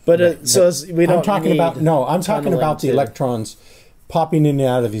 But we don't. I'm talking about the electrons popping in and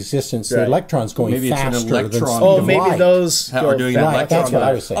out of existence. The electrons going faster than the speed of light. Those are doing that. Right, that's what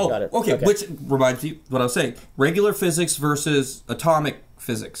I was saying. Oh, okay. Which reminds me what I was saying. Regular physics versus atomic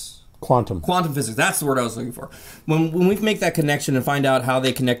physics. Quantum physics. That's the word I was looking for. When we make that connection and find out how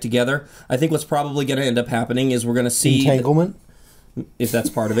they connect together, I think what's probably going to end up happening is we're going to see entanglement. if that's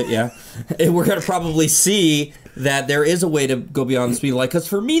part of it, yeah. And we're going to probably see that there is a way to go beyond the speed of light. Because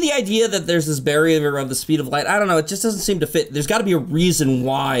for me, the idea that there's this barrier of the speed of light, I don't know, it just doesn't seem to fit. There's got to be a reason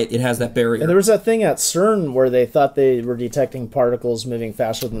why it has that barrier. And there was that thing at CERN where they thought they were detecting particles moving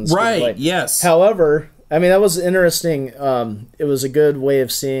faster than the speed of light. Right, yes. However, I mean, that was interesting. It was a good way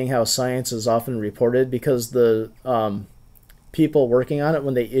of seeing how science is often reported, because the people working on it,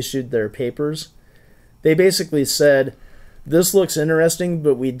 when they issued their papers, they basically said, this looks interesting,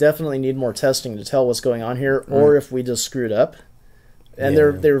 but we definitely need more testing to tell what's going on here, or if we just screwed up. And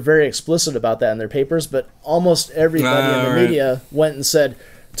they were very explicit about that in their papers, but almost everybody in the media went and said,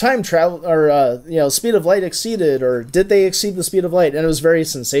 time travel, or speed of light exceeded, or did they exceed the speed of light? And it was very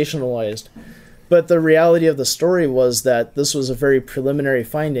sensationalized. But the reality of the story was that this was a very preliminary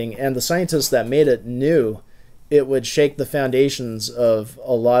finding, and the scientists that made it knew it would shake the foundations of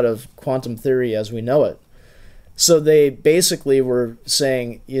a lot of quantum theory as we know it. So they basically were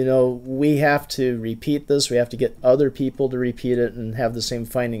saying, we have to repeat this, we have to get other people to repeat it and have the same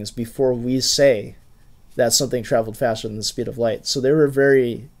findings before we say that something traveled faster than the speed of light. So they were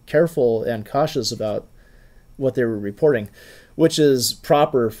very careful and cautious about what they were reporting, which is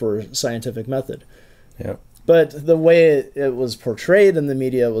proper for scientific method. Yep. But the way it was portrayed in the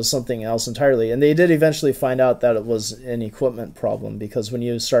media was something else entirely. And they did eventually find out that it was an equipment problem, because when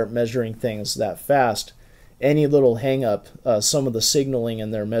you start measuring things that fast, any little hang-up, some of the signaling in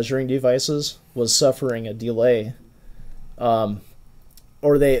their measuring devices was suffering a delay,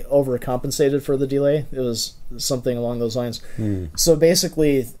 or they overcompensated for the delay. It was something along those lines. So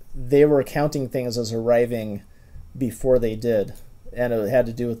basically, they were counting things as arriving before they did, and it had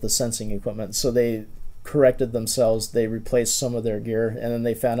to do with the sensing equipment. So they corrected themselves, they replaced some of their gear, and then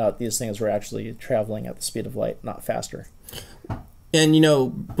they found out these things were actually traveling at the speed of light, not faster. And,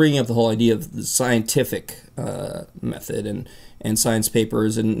 bringing up the whole idea of the scientific method and science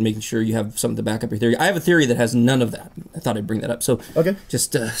papers and making sure you have something to back up your theory. I have a theory that has none of that. I thought I'd bring that up. So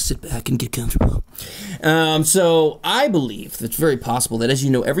just sit back and get comfortable. So I believe that it's very possible that, as you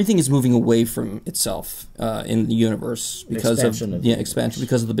know, everything is moving away from itself in the universe because expansion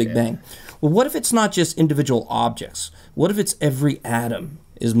because of the Big Bang. Well, what if it's not just individual objects? What if it's every atom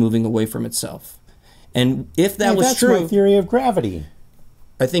is moving away from itself? And if that was true... That's my theory of gravity.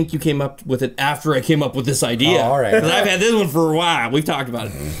 I think you came up with it after I came up with this idea. Oh, all right. Because I've had this one for a while. We've talked about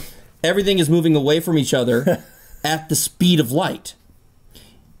it. Everything is moving away from each other at the speed of light.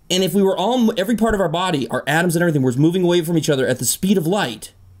 And if we were all... Every part of our body, our atoms and everything, was moving away from each other at the speed of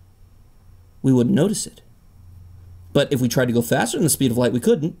light, we wouldn't notice it. But if we tried to go faster than the speed of light, we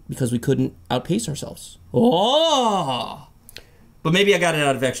couldn't, because we couldn't outpace ourselves. Oh! But maybe I got it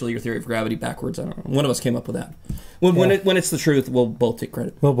out of actually your theory of gravity backwards. I don't know. One of us came up with that. When it's the truth, we'll both take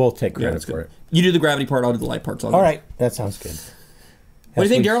credit. We'll both take credit for it. You do the gravity part, I'll do the light part. All right, that sounds good. What do you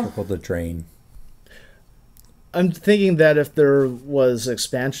think, Darryl? Circle the drain. I'm thinking that if there was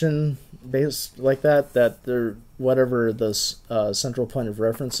expansion based like that there, whatever the central point of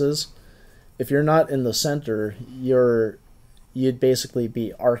reference is, if you're not in the center, you'd basically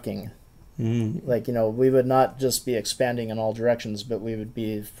be arcing. Like, we would not just be expanding in all directions, but we would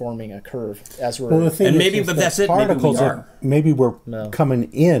be forming a curve as we're... Well, the thing is, but that's it. Maybe we're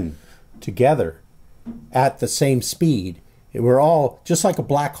coming in together at the same speed. We're all, just like a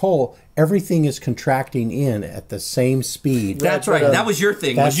black hole, everything is contracting in at the same speed. That's right. That was your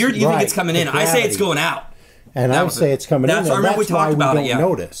thing. You think it's coming in. I say it's going out. And I say it's coming in. I remember we talked about it. We don't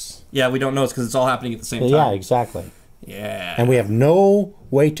notice. Yeah, we don't notice because it's all happening at the same time. Yeah, exactly. Yeah. And we have no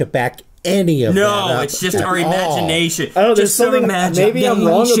way to back any of that up. It's just our imagination. I don't know, there's something, maybe I'm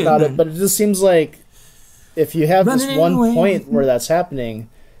wrong about it, but it just seems like if you have this one point where that's happening,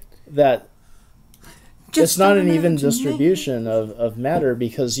 that it's not an even distribution of matter,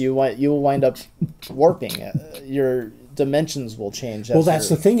 because you will wind up warping. Your dimensions will change. Well, that's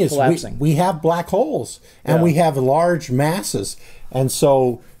the thing is we have black holes and we have large masses, and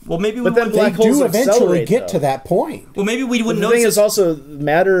so. Well, maybe but then black holes do eventually get to that point. Well, maybe we wouldn't know. The thing is also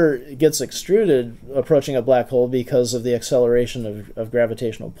matter gets extruded approaching a black hole because of the acceleration of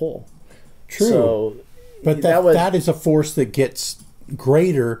gravitational pull. True, so but that is a force that gets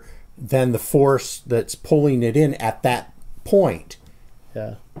greater than the force that's pulling it in at that point.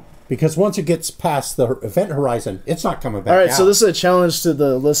 Yeah. Because once it gets past the event horizon, it's not coming back. All right, out. so this is a challenge to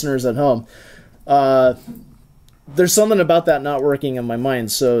the listeners at home. There's something about that not working in my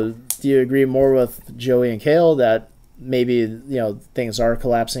mind. So do you agree more with Joey and Kail that maybe things are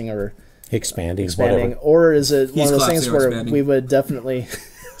collapsing or expanding, whatever. Or is it one of those things where we would definitely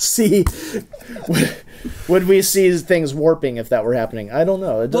see would we see things warping if that were happening? I don't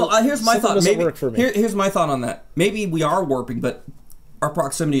know. Well, here's my thought. Maybe work for me. Here's my thought on that. Maybe we are warping, but our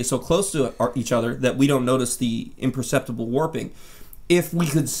proximity is so close to each other that we don't notice the imperceptible warping. If we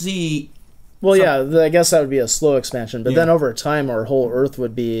could see... Well, yeah, I guess that would be a slow expansion. But then over time, our whole Earth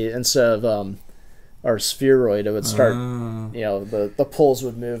would be, instead of our spheroid, it would start, you know, the poles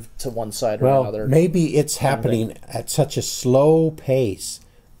would move to one side or another. Well, maybe it's happening at such a slow pace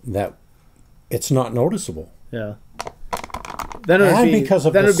that it's not noticeable. Yeah. Then it would be, because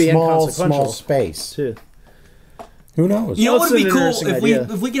of then the it would be small space. too. Who knows? You know what would be an cool interesting idea.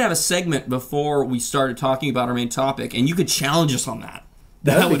 if we could have a segment before we started talking about our main topic, and you could challenge us on that.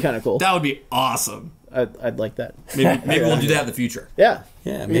 That would be kind of cool. That would be awesome. I'd like that. Maybe we'll do that in the future. Yeah.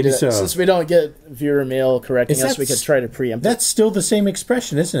 Yeah, maybe so. Since we don't get viewer mail correcting us, we could try to preempt That's still the same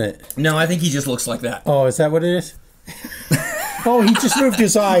expression, isn't it? No, I think he just looks like that. Oh, is that what it is? Oh, he just moved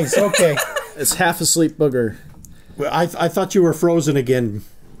his eyes. Okay. It's half asleep booger. Well, I thought you were frozen again.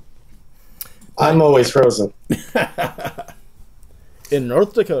 I'm always frozen. In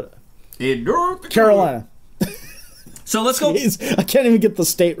North Dakota. In North Dakota. Carolina. So let's go. Jeez, I can't even get the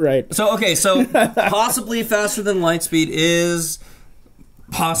state right. So, okay, so possibly faster than light speed is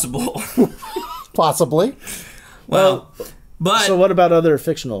possible. Possibly. Well, but... So what about other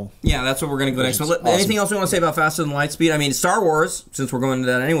fictional? Yeah, that's what we're going to go next. So anything else we want to say about faster than light speed? I mean, Star Wars, since we're going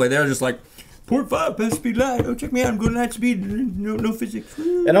into that anyway, they're just like, 0.5 fast speed light. Oh, check me out. I'm going light speed. No physics.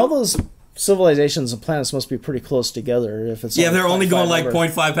 And all those civilizations and planets must be pretty close together. If it's they're only going like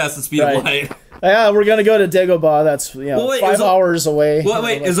 0.5 past the speed of light. Yeah, we're gonna go to Dagobah. That's 5 hours away. Well,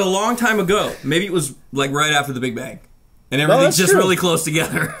 wait, it was a long time ago. Maybe it was like right after the Big Bang, and everything's just really close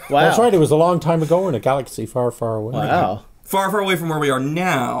together. Wow, that's right. It was a long time ago in a galaxy far, far away. Wow, far, far away from where we are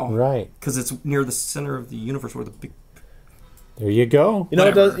now. Right, because it's near the center of the universe where the big. There you go. You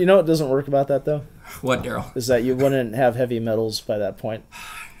know what doesn't work about that though? What, Darryl? Is that you wouldn't have heavy metals by that point.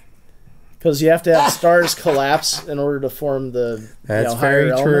 Because you have to have stars collapse in order to form the That's higher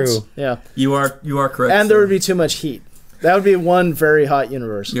very elements. true. Yeah, you are correct. And there would be too much heat. That would be one very hot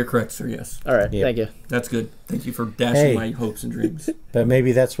universe. You're correct, sir. Yes. All right. Thank you. That's good. Thank you for dashing my hopes and dreams. But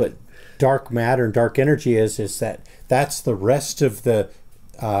maybe that's what dark matter and dark energy is that's the rest of the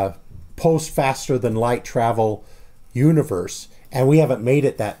post faster than light travel universe, and we haven't made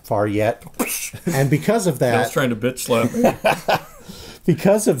it that far yet. And because of that, I was trying to bitch slap me.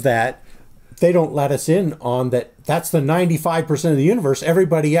 Because of that, they don't let us in on that. That's the 95% of the universe.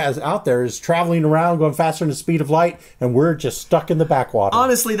 Everybody out there is traveling around, going faster than the speed of light, and we're just stuck in the backwater.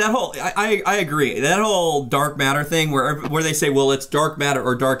 Honestly, that whole I agree. That whole dark matter thing, where they say, well, it's dark matter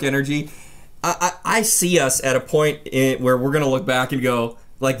or dark energy. I see us at a point where we're going to look back and go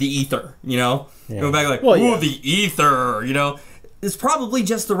like the ether, go back like, the ether, It's probably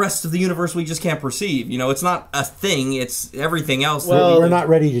just the rest of the universe we just can't perceive. It's not a thing. It's everything else. Well, we're not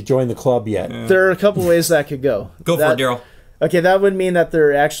ready to join the club yet. Yeah. There are a couple ways that could go. For it, Darryl. Okay, that would mean that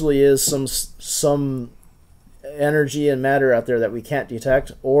there actually is some energy and matter out there that we can't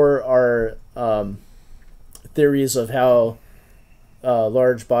detect, or our theories of how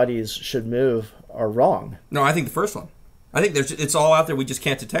large bodies should move are wrong. No, I think the first one. I think it's all out there. We just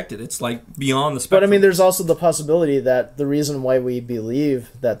can't detect it. It's like beyond the spectrum. But I mean, there's also the possibility that the reason why we believe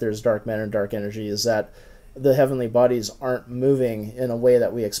that there's dark matter and dark energy is that the heavenly bodies aren't moving in a way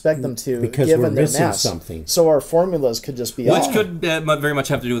that we expect them to, because given we're their missing mass. Something. So our formulas could just be which off. could very much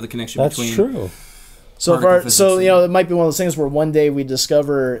have to do with the connection between. That's true. So it might be one of those things where one day we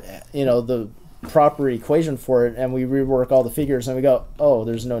discover the proper equation for it, and we rework all the figures, and we go, oh,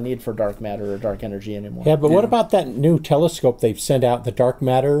 there's no need for dark matter or dark energy anymore. Yeah, but what about that new telescope they've sent out, the dark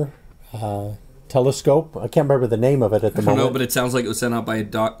matter telescope? I can't remember the name of it at the moment. I don't know, but it sounds like it was sent out by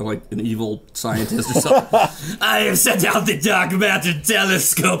an evil scientist or something. I have sent out the dark matter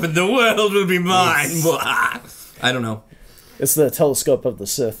telescope, and the world will be mine. I don't know. It's the telescope of the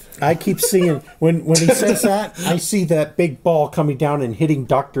Sith. I keep seeing, when he says that, I see that big ball coming down and hitting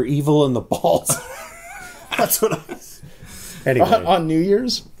Dr. Evil in the balls. That's what I see. Anyway. On New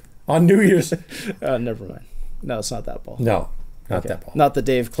Year's? On New Year's. Never mind. No, it's not that ball. No, not that ball. Not the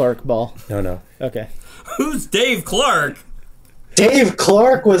Dave Clark ball. No. Okay. Who's Dave Clark? Dave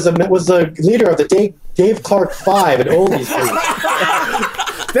Clark was the leader of the Dave Clark 5 at Oldies.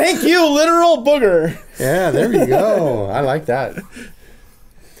 Thank you, literal booger. Yeah, there you go. I like that.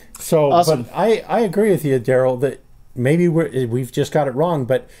 So, awesome. But I agree with you, Darryl, that maybe we've just got it wrong.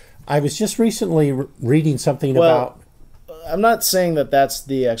 But I was just recently reading something about. I'm not saying that that's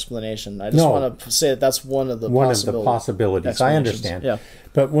the explanation. I just want to say that that's one of the possibilities. I understand. Yeah.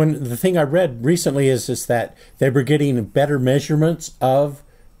 But the thing I read recently is that they were getting better measurements of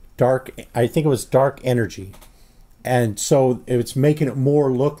dark. I think it was dark energy. And so it's making it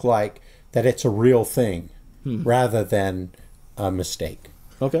more look like that it's a real thing rather than a mistake.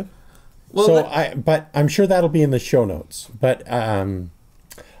 Okay. Well, but I'm sure that'll be in the show notes. But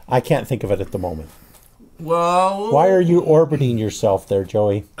I can't think of it at the moment. Well, why are you orbiting yourself there,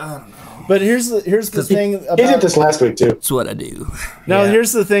 Joey? I don't know. But here's the thing about... He did this last week, too. That's what I do. Now,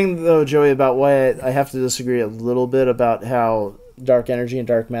 here's the thing, though, Joey, about why I have to disagree a little bit about how dark energy and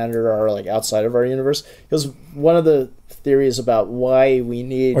dark matter are, like, outside of our universe. Because one of the theories about why we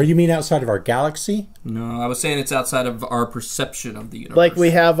need... Or you mean outside of our galaxy? No, I was saying it's outside of our perception of the universe. Like,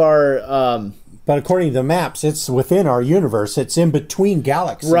 we have our... But according to the maps, it's within our universe. It's in between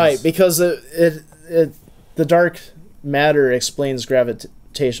galaxies. Right, because the dark matter explains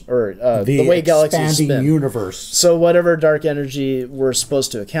gravitation, or the way galaxies spin. Universe. So whatever dark energy we're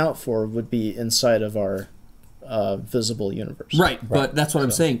supposed to account for would be inside of our visible universe. Right, but that's what I'm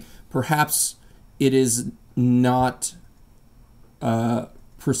saying. Perhaps it is not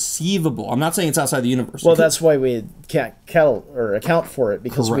perceivable. I'm not saying it's outside the universe. Well, that's why we can't account for it,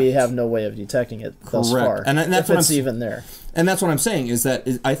 because we have no way of detecting it thus far. And that's if what it's even there. And that's what I'm saying, is that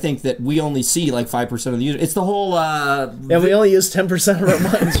I think that we only see like 5% of the universe. It's the whole... and we only use 10% of our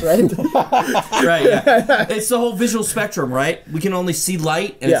minds, right? Right, yeah. It's the whole visual spectrum, right? We can only see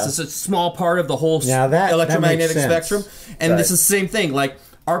light, and it's just a small part of the whole electromagnetic spectrum. And this is the same thing. Like,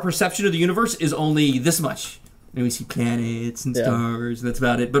 our perception of the universe is only this much. And we see planets and stars, and that's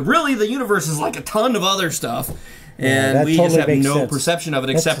about it. But really, the universe is like a ton of other stuff. And we just have no perception of it,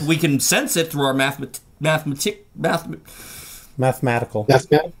 except we can sense it through our mathematical.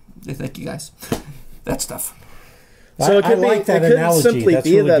 Thank you, guys. That stuff. So it could simply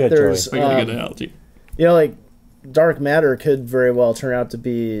be that there's a good analogy. You know, like dark matter could very well turn out to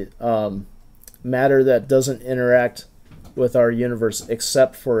be matter that doesn't interact with our universe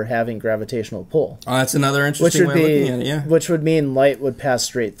except for having gravitational pull. Oh, that's another interesting way of looking at it, yeah. Which would mean light would pass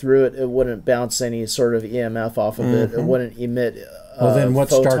straight through it. It wouldn't bounce any sort of EMF off of it. It wouldn't emit well, then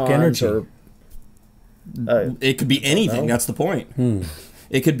what's dark energy? It could be anything. That's the point.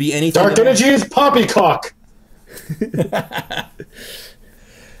 It could be anything. Dark energy is Poppycock.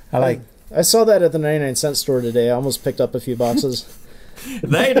 I saw that at the 99-cent store today. I almost picked up a few boxes.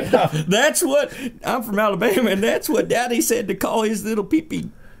 That's what... I'm from Alabama, and that's what Daddy said to call his little pee-pee.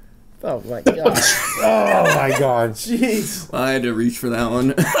 Oh, my God. Oh, my God. Jeez. I had to reach for that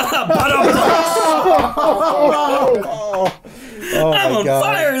one. I'm on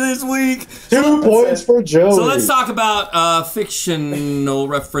fire this week. 2 points for Joey. So let's talk about fictional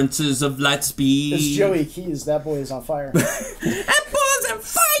references of light speed. It's Joey Keys. That boy is on fire. That boy's on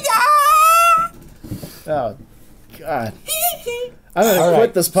fire! Oh, God. I'm gonna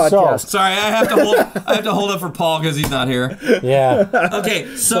quit this podcast. Sorry, I have to hold up for Paul because he's not here. Yeah.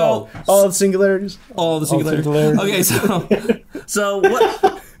 Okay, so all the singularities. All the singularities. Okay, so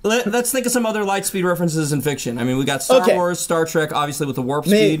what? Let's think of some other light speed references in fiction. I mean, we got Star Wars, Star Trek, obviously with the warp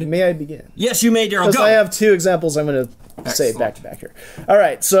speed. May I begin? Yes, you may, Darryl. Because I have 2 examples I'm going to say back to back here. All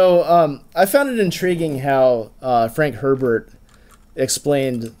right, so I found it intriguing how Frank Herbert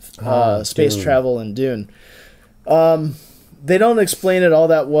explained space travel in Dune. They don't explain it all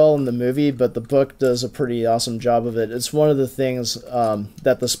that well in the movie, but the book does a pretty awesome job of it. It's one of the things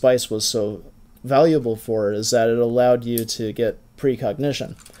that the spice was so valuable for, is that it allowed you to get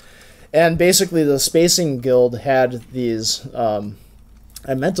precognition. And basically the Spacing Guild had these... I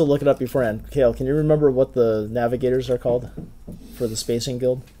meant to look it up beforehand. Kail, can you remember what the navigators are called for the Spacing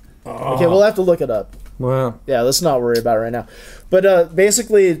Guild? Okay, we'll have to look it up. Well, yeah, let's not worry about it right now. But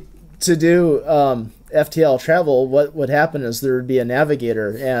basically, to do FTL travel, what would happen is there would be a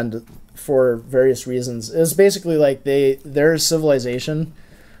navigator, and for various reasons, it's basically like their civilization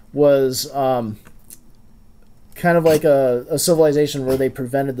was kind of like a civilization where they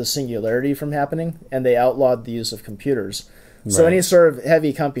prevented the singularity from happening, and they outlawed the use of computers. Right. So any sort of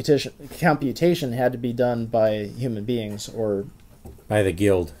heavy computation had to be done by human beings or by the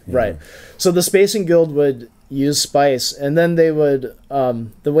guild. Right. So the Spacing Guild would use spice, and then they would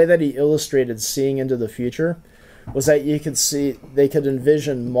the way that he illustrated seeing into the future was that they could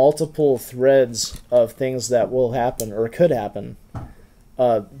envision multiple threads of things that will happen or could happen,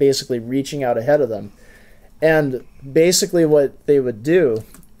 basically reaching out ahead of them. And basically what they would do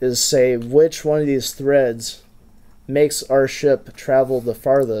is say which one of these threads makes our ship travel the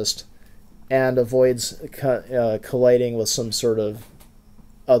farthest and avoids colliding with some sort of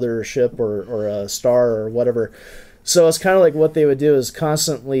other ship or a star or whatever. So it's kind of like what they would do is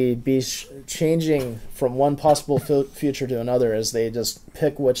constantly be changing from one possible future to another as they just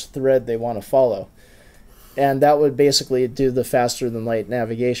pick which thread they want to follow. And that would basically do the faster than light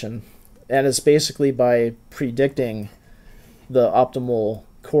navigation. And it's basically by predicting the optimal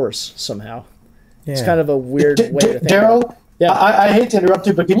course somehow. Yeah. It's kind of a weird way to think about it. Yeah. I hate to interrupt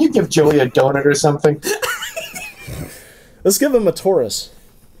you, but can you give Joey a donut or something? Let's give him a Taurus.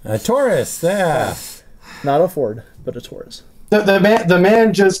 A Taurus, yeah. Not a Ford, but a Taurus. The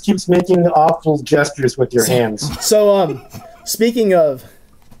man just keeps making awful gestures with your hands. So, speaking of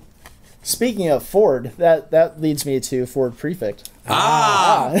Ford, that leads me to Ford Prefect.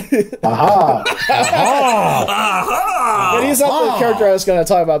 Aha! But he's not the character I was going to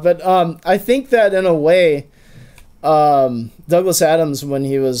talk about. But I think that in a way, Douglas Adams, when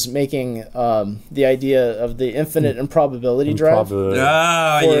he was making the idea of the infinite improbability drive for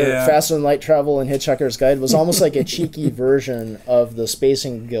Faster Than Light Travel and Hitchhiker's Guide, was almost like a cheeky version of the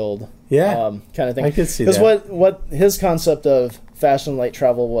Spacing Guild kind of thing. I could see that. Because what his concept of Faster Than Light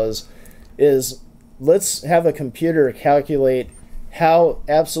Travel is let's have a computer calculate how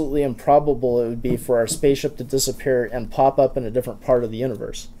absolutely improbable it would be for our spaceship to disappear and pop up in a different part of the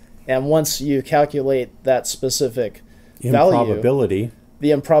universe. And once you calculate that specific value,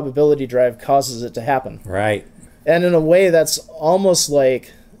 the improbability drive causes it to happen. Right. And in a way, that's almost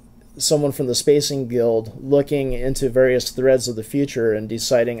like someone from the Spacing Guild looking into various threads of the future and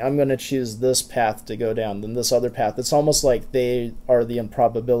deciding, I'm going to choose this path to go down, then this other path. It's almost like they are the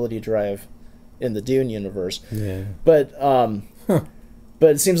improbability drive in the Dune universe. Yeah. But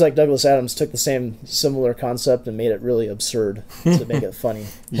it seems like Douglas Adams took the similar concept and made it really absurd to make it funny.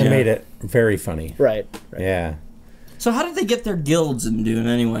 And made it very funny. Right. Yeah. So how did they get their guilds in Dune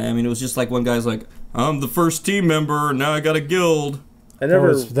anyway? I mean, it was just like one guy's like, I'm the first team member, now I got a guild. I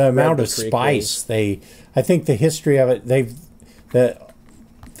never the amount of spice. I think the history of it,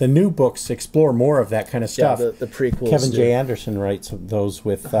 the new books explore more of that kind of stuff. Yeah, the prequels. Kevin J. Anderson writes those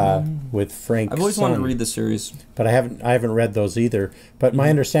with Frank. I've always wanted to read the series, but I haven't read those either. But my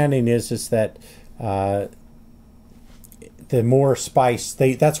understanding is that the more spice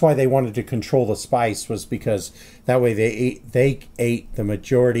that's why they wanted to control the spice, was because that way they ate the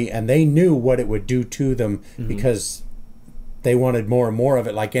majority, and they knew what it would do to them because they wanted more and more of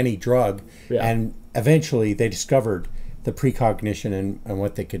it, like any drug. Yeah. And eventually they discovered the precognition and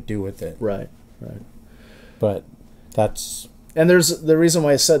what they could do with it. Right. But that's... And there's the reason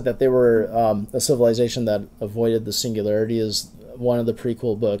why I said that they were a civilization that avoided the singularity is one of the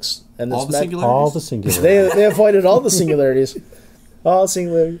prequel books. And all the singularities? All the singularities. They avoided all the singularities. All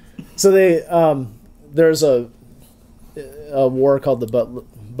singularities. So there's a war called the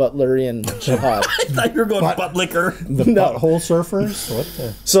Butlerian Jihad. I thought you were going butt liquor. The butthole surfers? What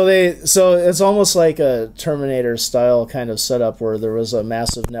the? So it's almost like a Terminator style kind of setup where there was a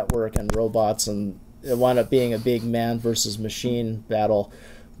massive network and robots, and it wound up being a big man versus machine battle.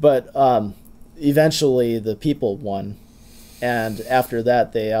 But eventually the people won, and after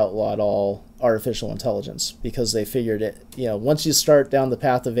that they outlawed all artificial intelligence because they figured it. Once you start down the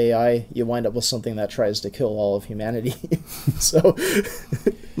path of AI, you wind up with something that tries to kill all of humanity. So,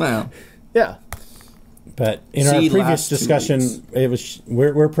 wow, yeah. But in our previous discussion,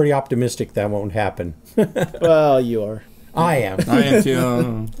 we're pretty optimistic that won't happen. Well, you are. I am. I am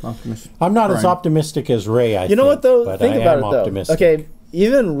too. Optimistic. I'm not as optimistic as Ray. I You know what though? But Think about it though. Optimistic. Okay,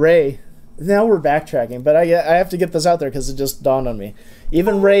 even Ray. Now we're backtracking, but I have to get this out there because it just dawned on me.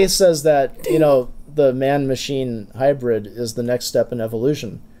 Even Ray says that the man-machine hybrid is the next step in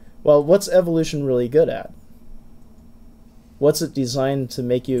evolution. Well, what's evolution really good at? What's it designed to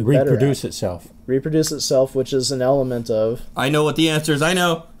make you reproduce itself? Reproduce itself, which is an element of... I know what the answer is. I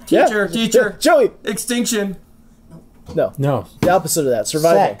know. Teacher. Joey. Extinction. No. The opposite of that.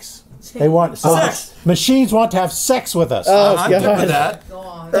 Survival. Sex. They want sex. Machines want to have sex with us. Oh, I'm good with that.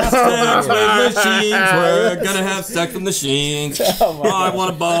 Sex with machines. We're gonna have sex with machines. I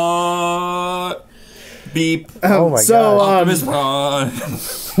want a bot. Beep. Oh my god. Optimus Prime.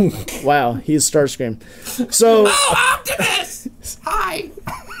 Wow, he's Starscream. So. Oh, Optimus! Hi.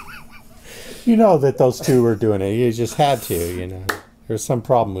 You know that those two were doing it. You just had to. There's some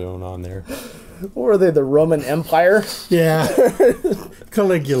problem going on there. What were they, the Roman Empire? Yeah.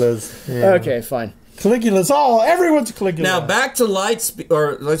 Caligula's. Yeah. Okay, fine. Caligula's everyone's Caligula. Now back to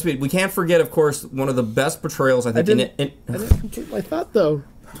Lightspeed. We can't forget, of course, one of the best portrayals I think. I didn't complete my thought though.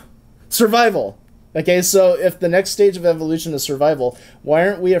 Survival. Okay, so if the next stage of evolution is survival, why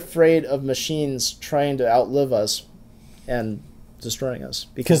aren't we afraid of machines trying to outlive us and destroying us?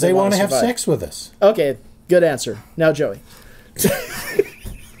 Because they want to have sex with us. Okay, good answer. Now, Joey.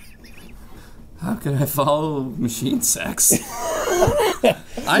 How can I follow machine sex?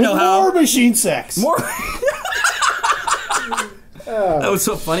 I know how. More machine sex. More. That was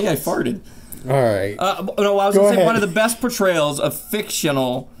so funny. I farted. All right. No, I was going to say one of the best portrayals of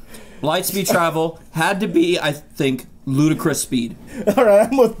fictional Lightspeed travel had to be, I think, Ludicrous speed. All right,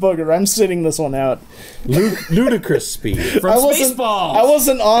 I'm with Booger. I'm sitting this one out. Ludicrous speed. From Spaceballs. I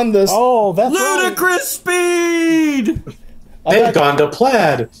wasn't on this. Oh, that's Ludicrous speed! They've gone to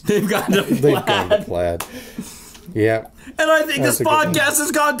plaid. They've gone to plaid. Yeah. And I think this podcast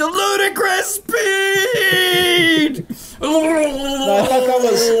has gone to ludicrous speed! No,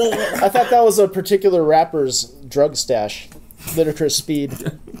 I thought that was a particular rapper's drug stash. Ludicrous speed.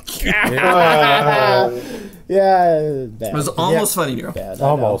 Yeah, bad. It was almost funny, Darryl. Bad,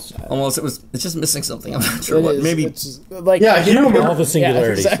 almost. Almost. It's just missing something. I'm not sure what. Maybe. Like, all the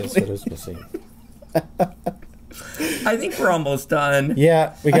singularities. Yeah, exactly. That's what is missing. I think we're almost done.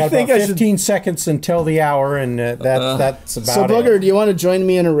 Yeah, we got about 15 seconds until the hour, and that's about it. So, Booger, do you want to join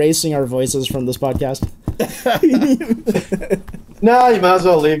me in erasing our voices from this podcast? No, you might as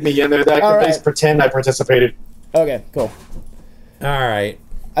well leave me in there. That can at least pretend I participated. Okay, cool. All right.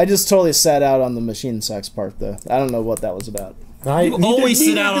 I just totally sat out on the machine sex part, though. I don't know what that was about. You always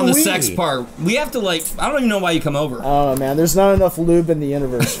sit out on the sex part. We have to, like, I don't even know why you come over. Oh, man, there's not enough lube in the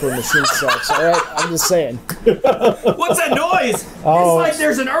universe for machine sex, all right? I'm just saying. What's that noise? Oh, it's like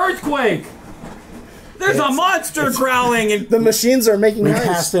there's an earthquake. There's a monster growling. And the machines are making we noise.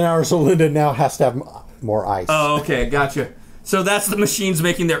 passed an hour, so Linda now has to have more ice. Oh, okay, gotcha. So that's the machines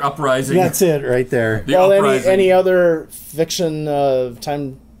making their uprising. That's it right there. Well, any other fiction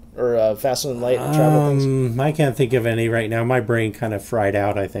time or faster than light travel things? I can't think of any right now. My brain kind of fried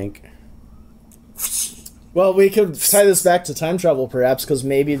out, I think. Well, we could tie this back to time travel, perhaps, because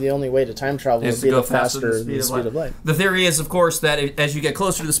maybe the only way to time travel would be the faster the speed of light. The theory is, of course, that as you get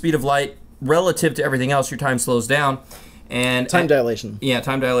closer to the speed of light, relative to everything else, your time slows down. And time dilation. Yeah,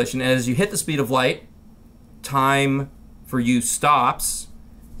 time dilation. And as you hit the speed of light, time for you stops,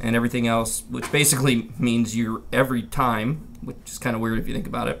 and everything else, which basically means you're every time, which is kind of weird if you think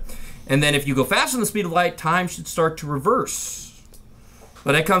about it. And then if you go faster than the speed of light, time should start to reverse.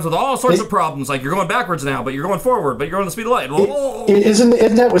 But that comes with all sorts of problems, like you're going backwards now, but you're going forward, but you're going the speed of light.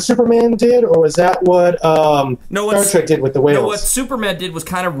 Isn't that what Superman did, or was that what Star Trek did with the whales? No, what Superman did was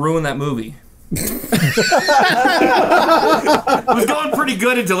kind of ruin that movie. It was going pretty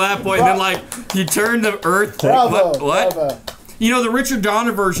good until that point, and then like he turned the Earth. Bravo, what? Bravo. You know the Richard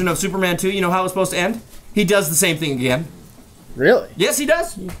Donner version of Superman 2. You know how it was supposed to end? He does the same thing again. Really? Yes, he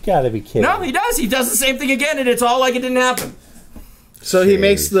does. You gotta be kidding. No, he does. He does the same thing again, and it's all like it didn't happen. So he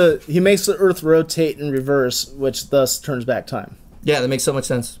makes the Earth rotate in reverse, which thus turns back time. Yeah, that makes so much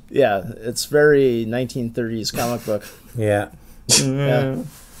sense. Yeah, it's very 1930s comic book. Yeah. Yeah.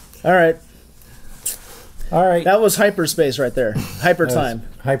 All right. All right. That was hyperspace right there. Hyper time.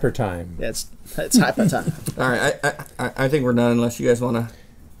 Hyper time. Yeah, it's hyper time. All right, I think we're done unless you guys want to.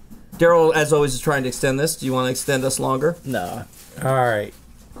 Daryl, as always, is trying to extend this. Do you want to extend us longer? No. All right.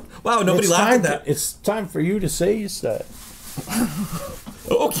 Wow, nobody laughed at that. It's time for you to say stuff.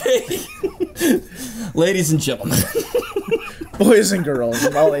 Okay. Ladies and gentlemen. Boys and girls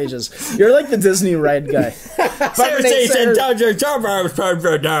of all ages. You're like the Disney ride guy. It's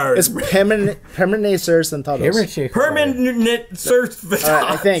permanecers and tacos. Permanent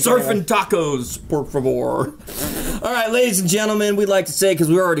surfing tacos, por favor. All right, ladies and gentlemen, we'd like to say,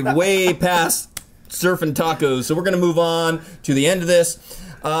 because we're already way past surfing tacos, so we're going to move on to the end of this.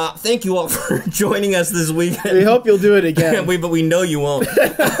 Thank you all for joining us this weekend. We hope you'll do it again. But we know you won't.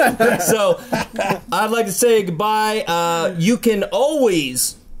 So, I'd like to say goodbye. You can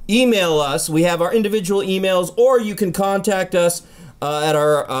always email us. We have our individual emails, or you can contact us at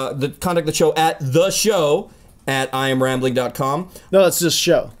our contact the show at IamRambling.com. No, it's just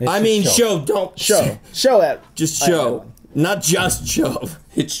show. Show at just show, not just show.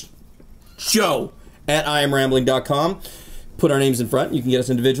 It's show at IamRambling.com. Put our names in front. You can get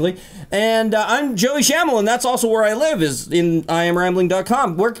us individually. And I'm Joey Schammel, and that's also where I live, is in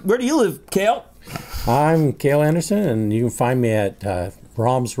IamRambling.com. Where do you live, Kail? I'm Kail Anderson, and you can find me at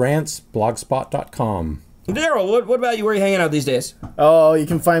romsrantsblogspot.com. Darryl, what about you? Where are you hanging out these days? Oh, you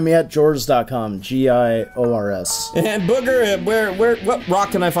can find me at George.com, GIORS. And Booger, what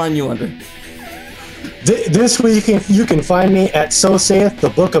rock can I find you under? This week you can find me at So Saith the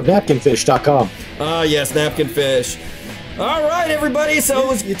Book of Napkinfish.com. Ah, yes, Napkinfish. All right, everybody.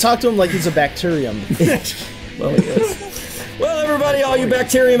 So you talk to him like he's a bacterium. Well, he is. Well, everybody, all you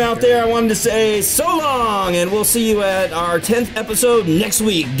bacterium out there, I wanted to say so long, and we'll see you at our 10th episode next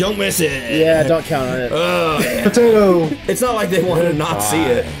week. Don't miss it. Yeah, don't count on it. Potato. It's not like they want to not see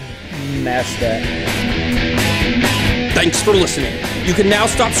it. Mash that. Thanks for listening. You can now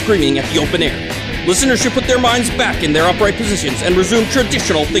stop screaming at the open air. Listeners should put their minds back in their upright positions and resume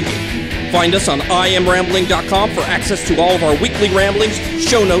traditional thinking. Find us on IamRambling.com for access to all of our weekly ramblings,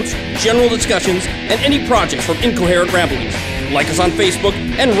 show notes, general discussions, and any projects from Incoherent Ramblings. Like us on Facebook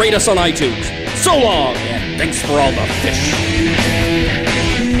and rate us on iTunes. So long, and thanks for all the fish.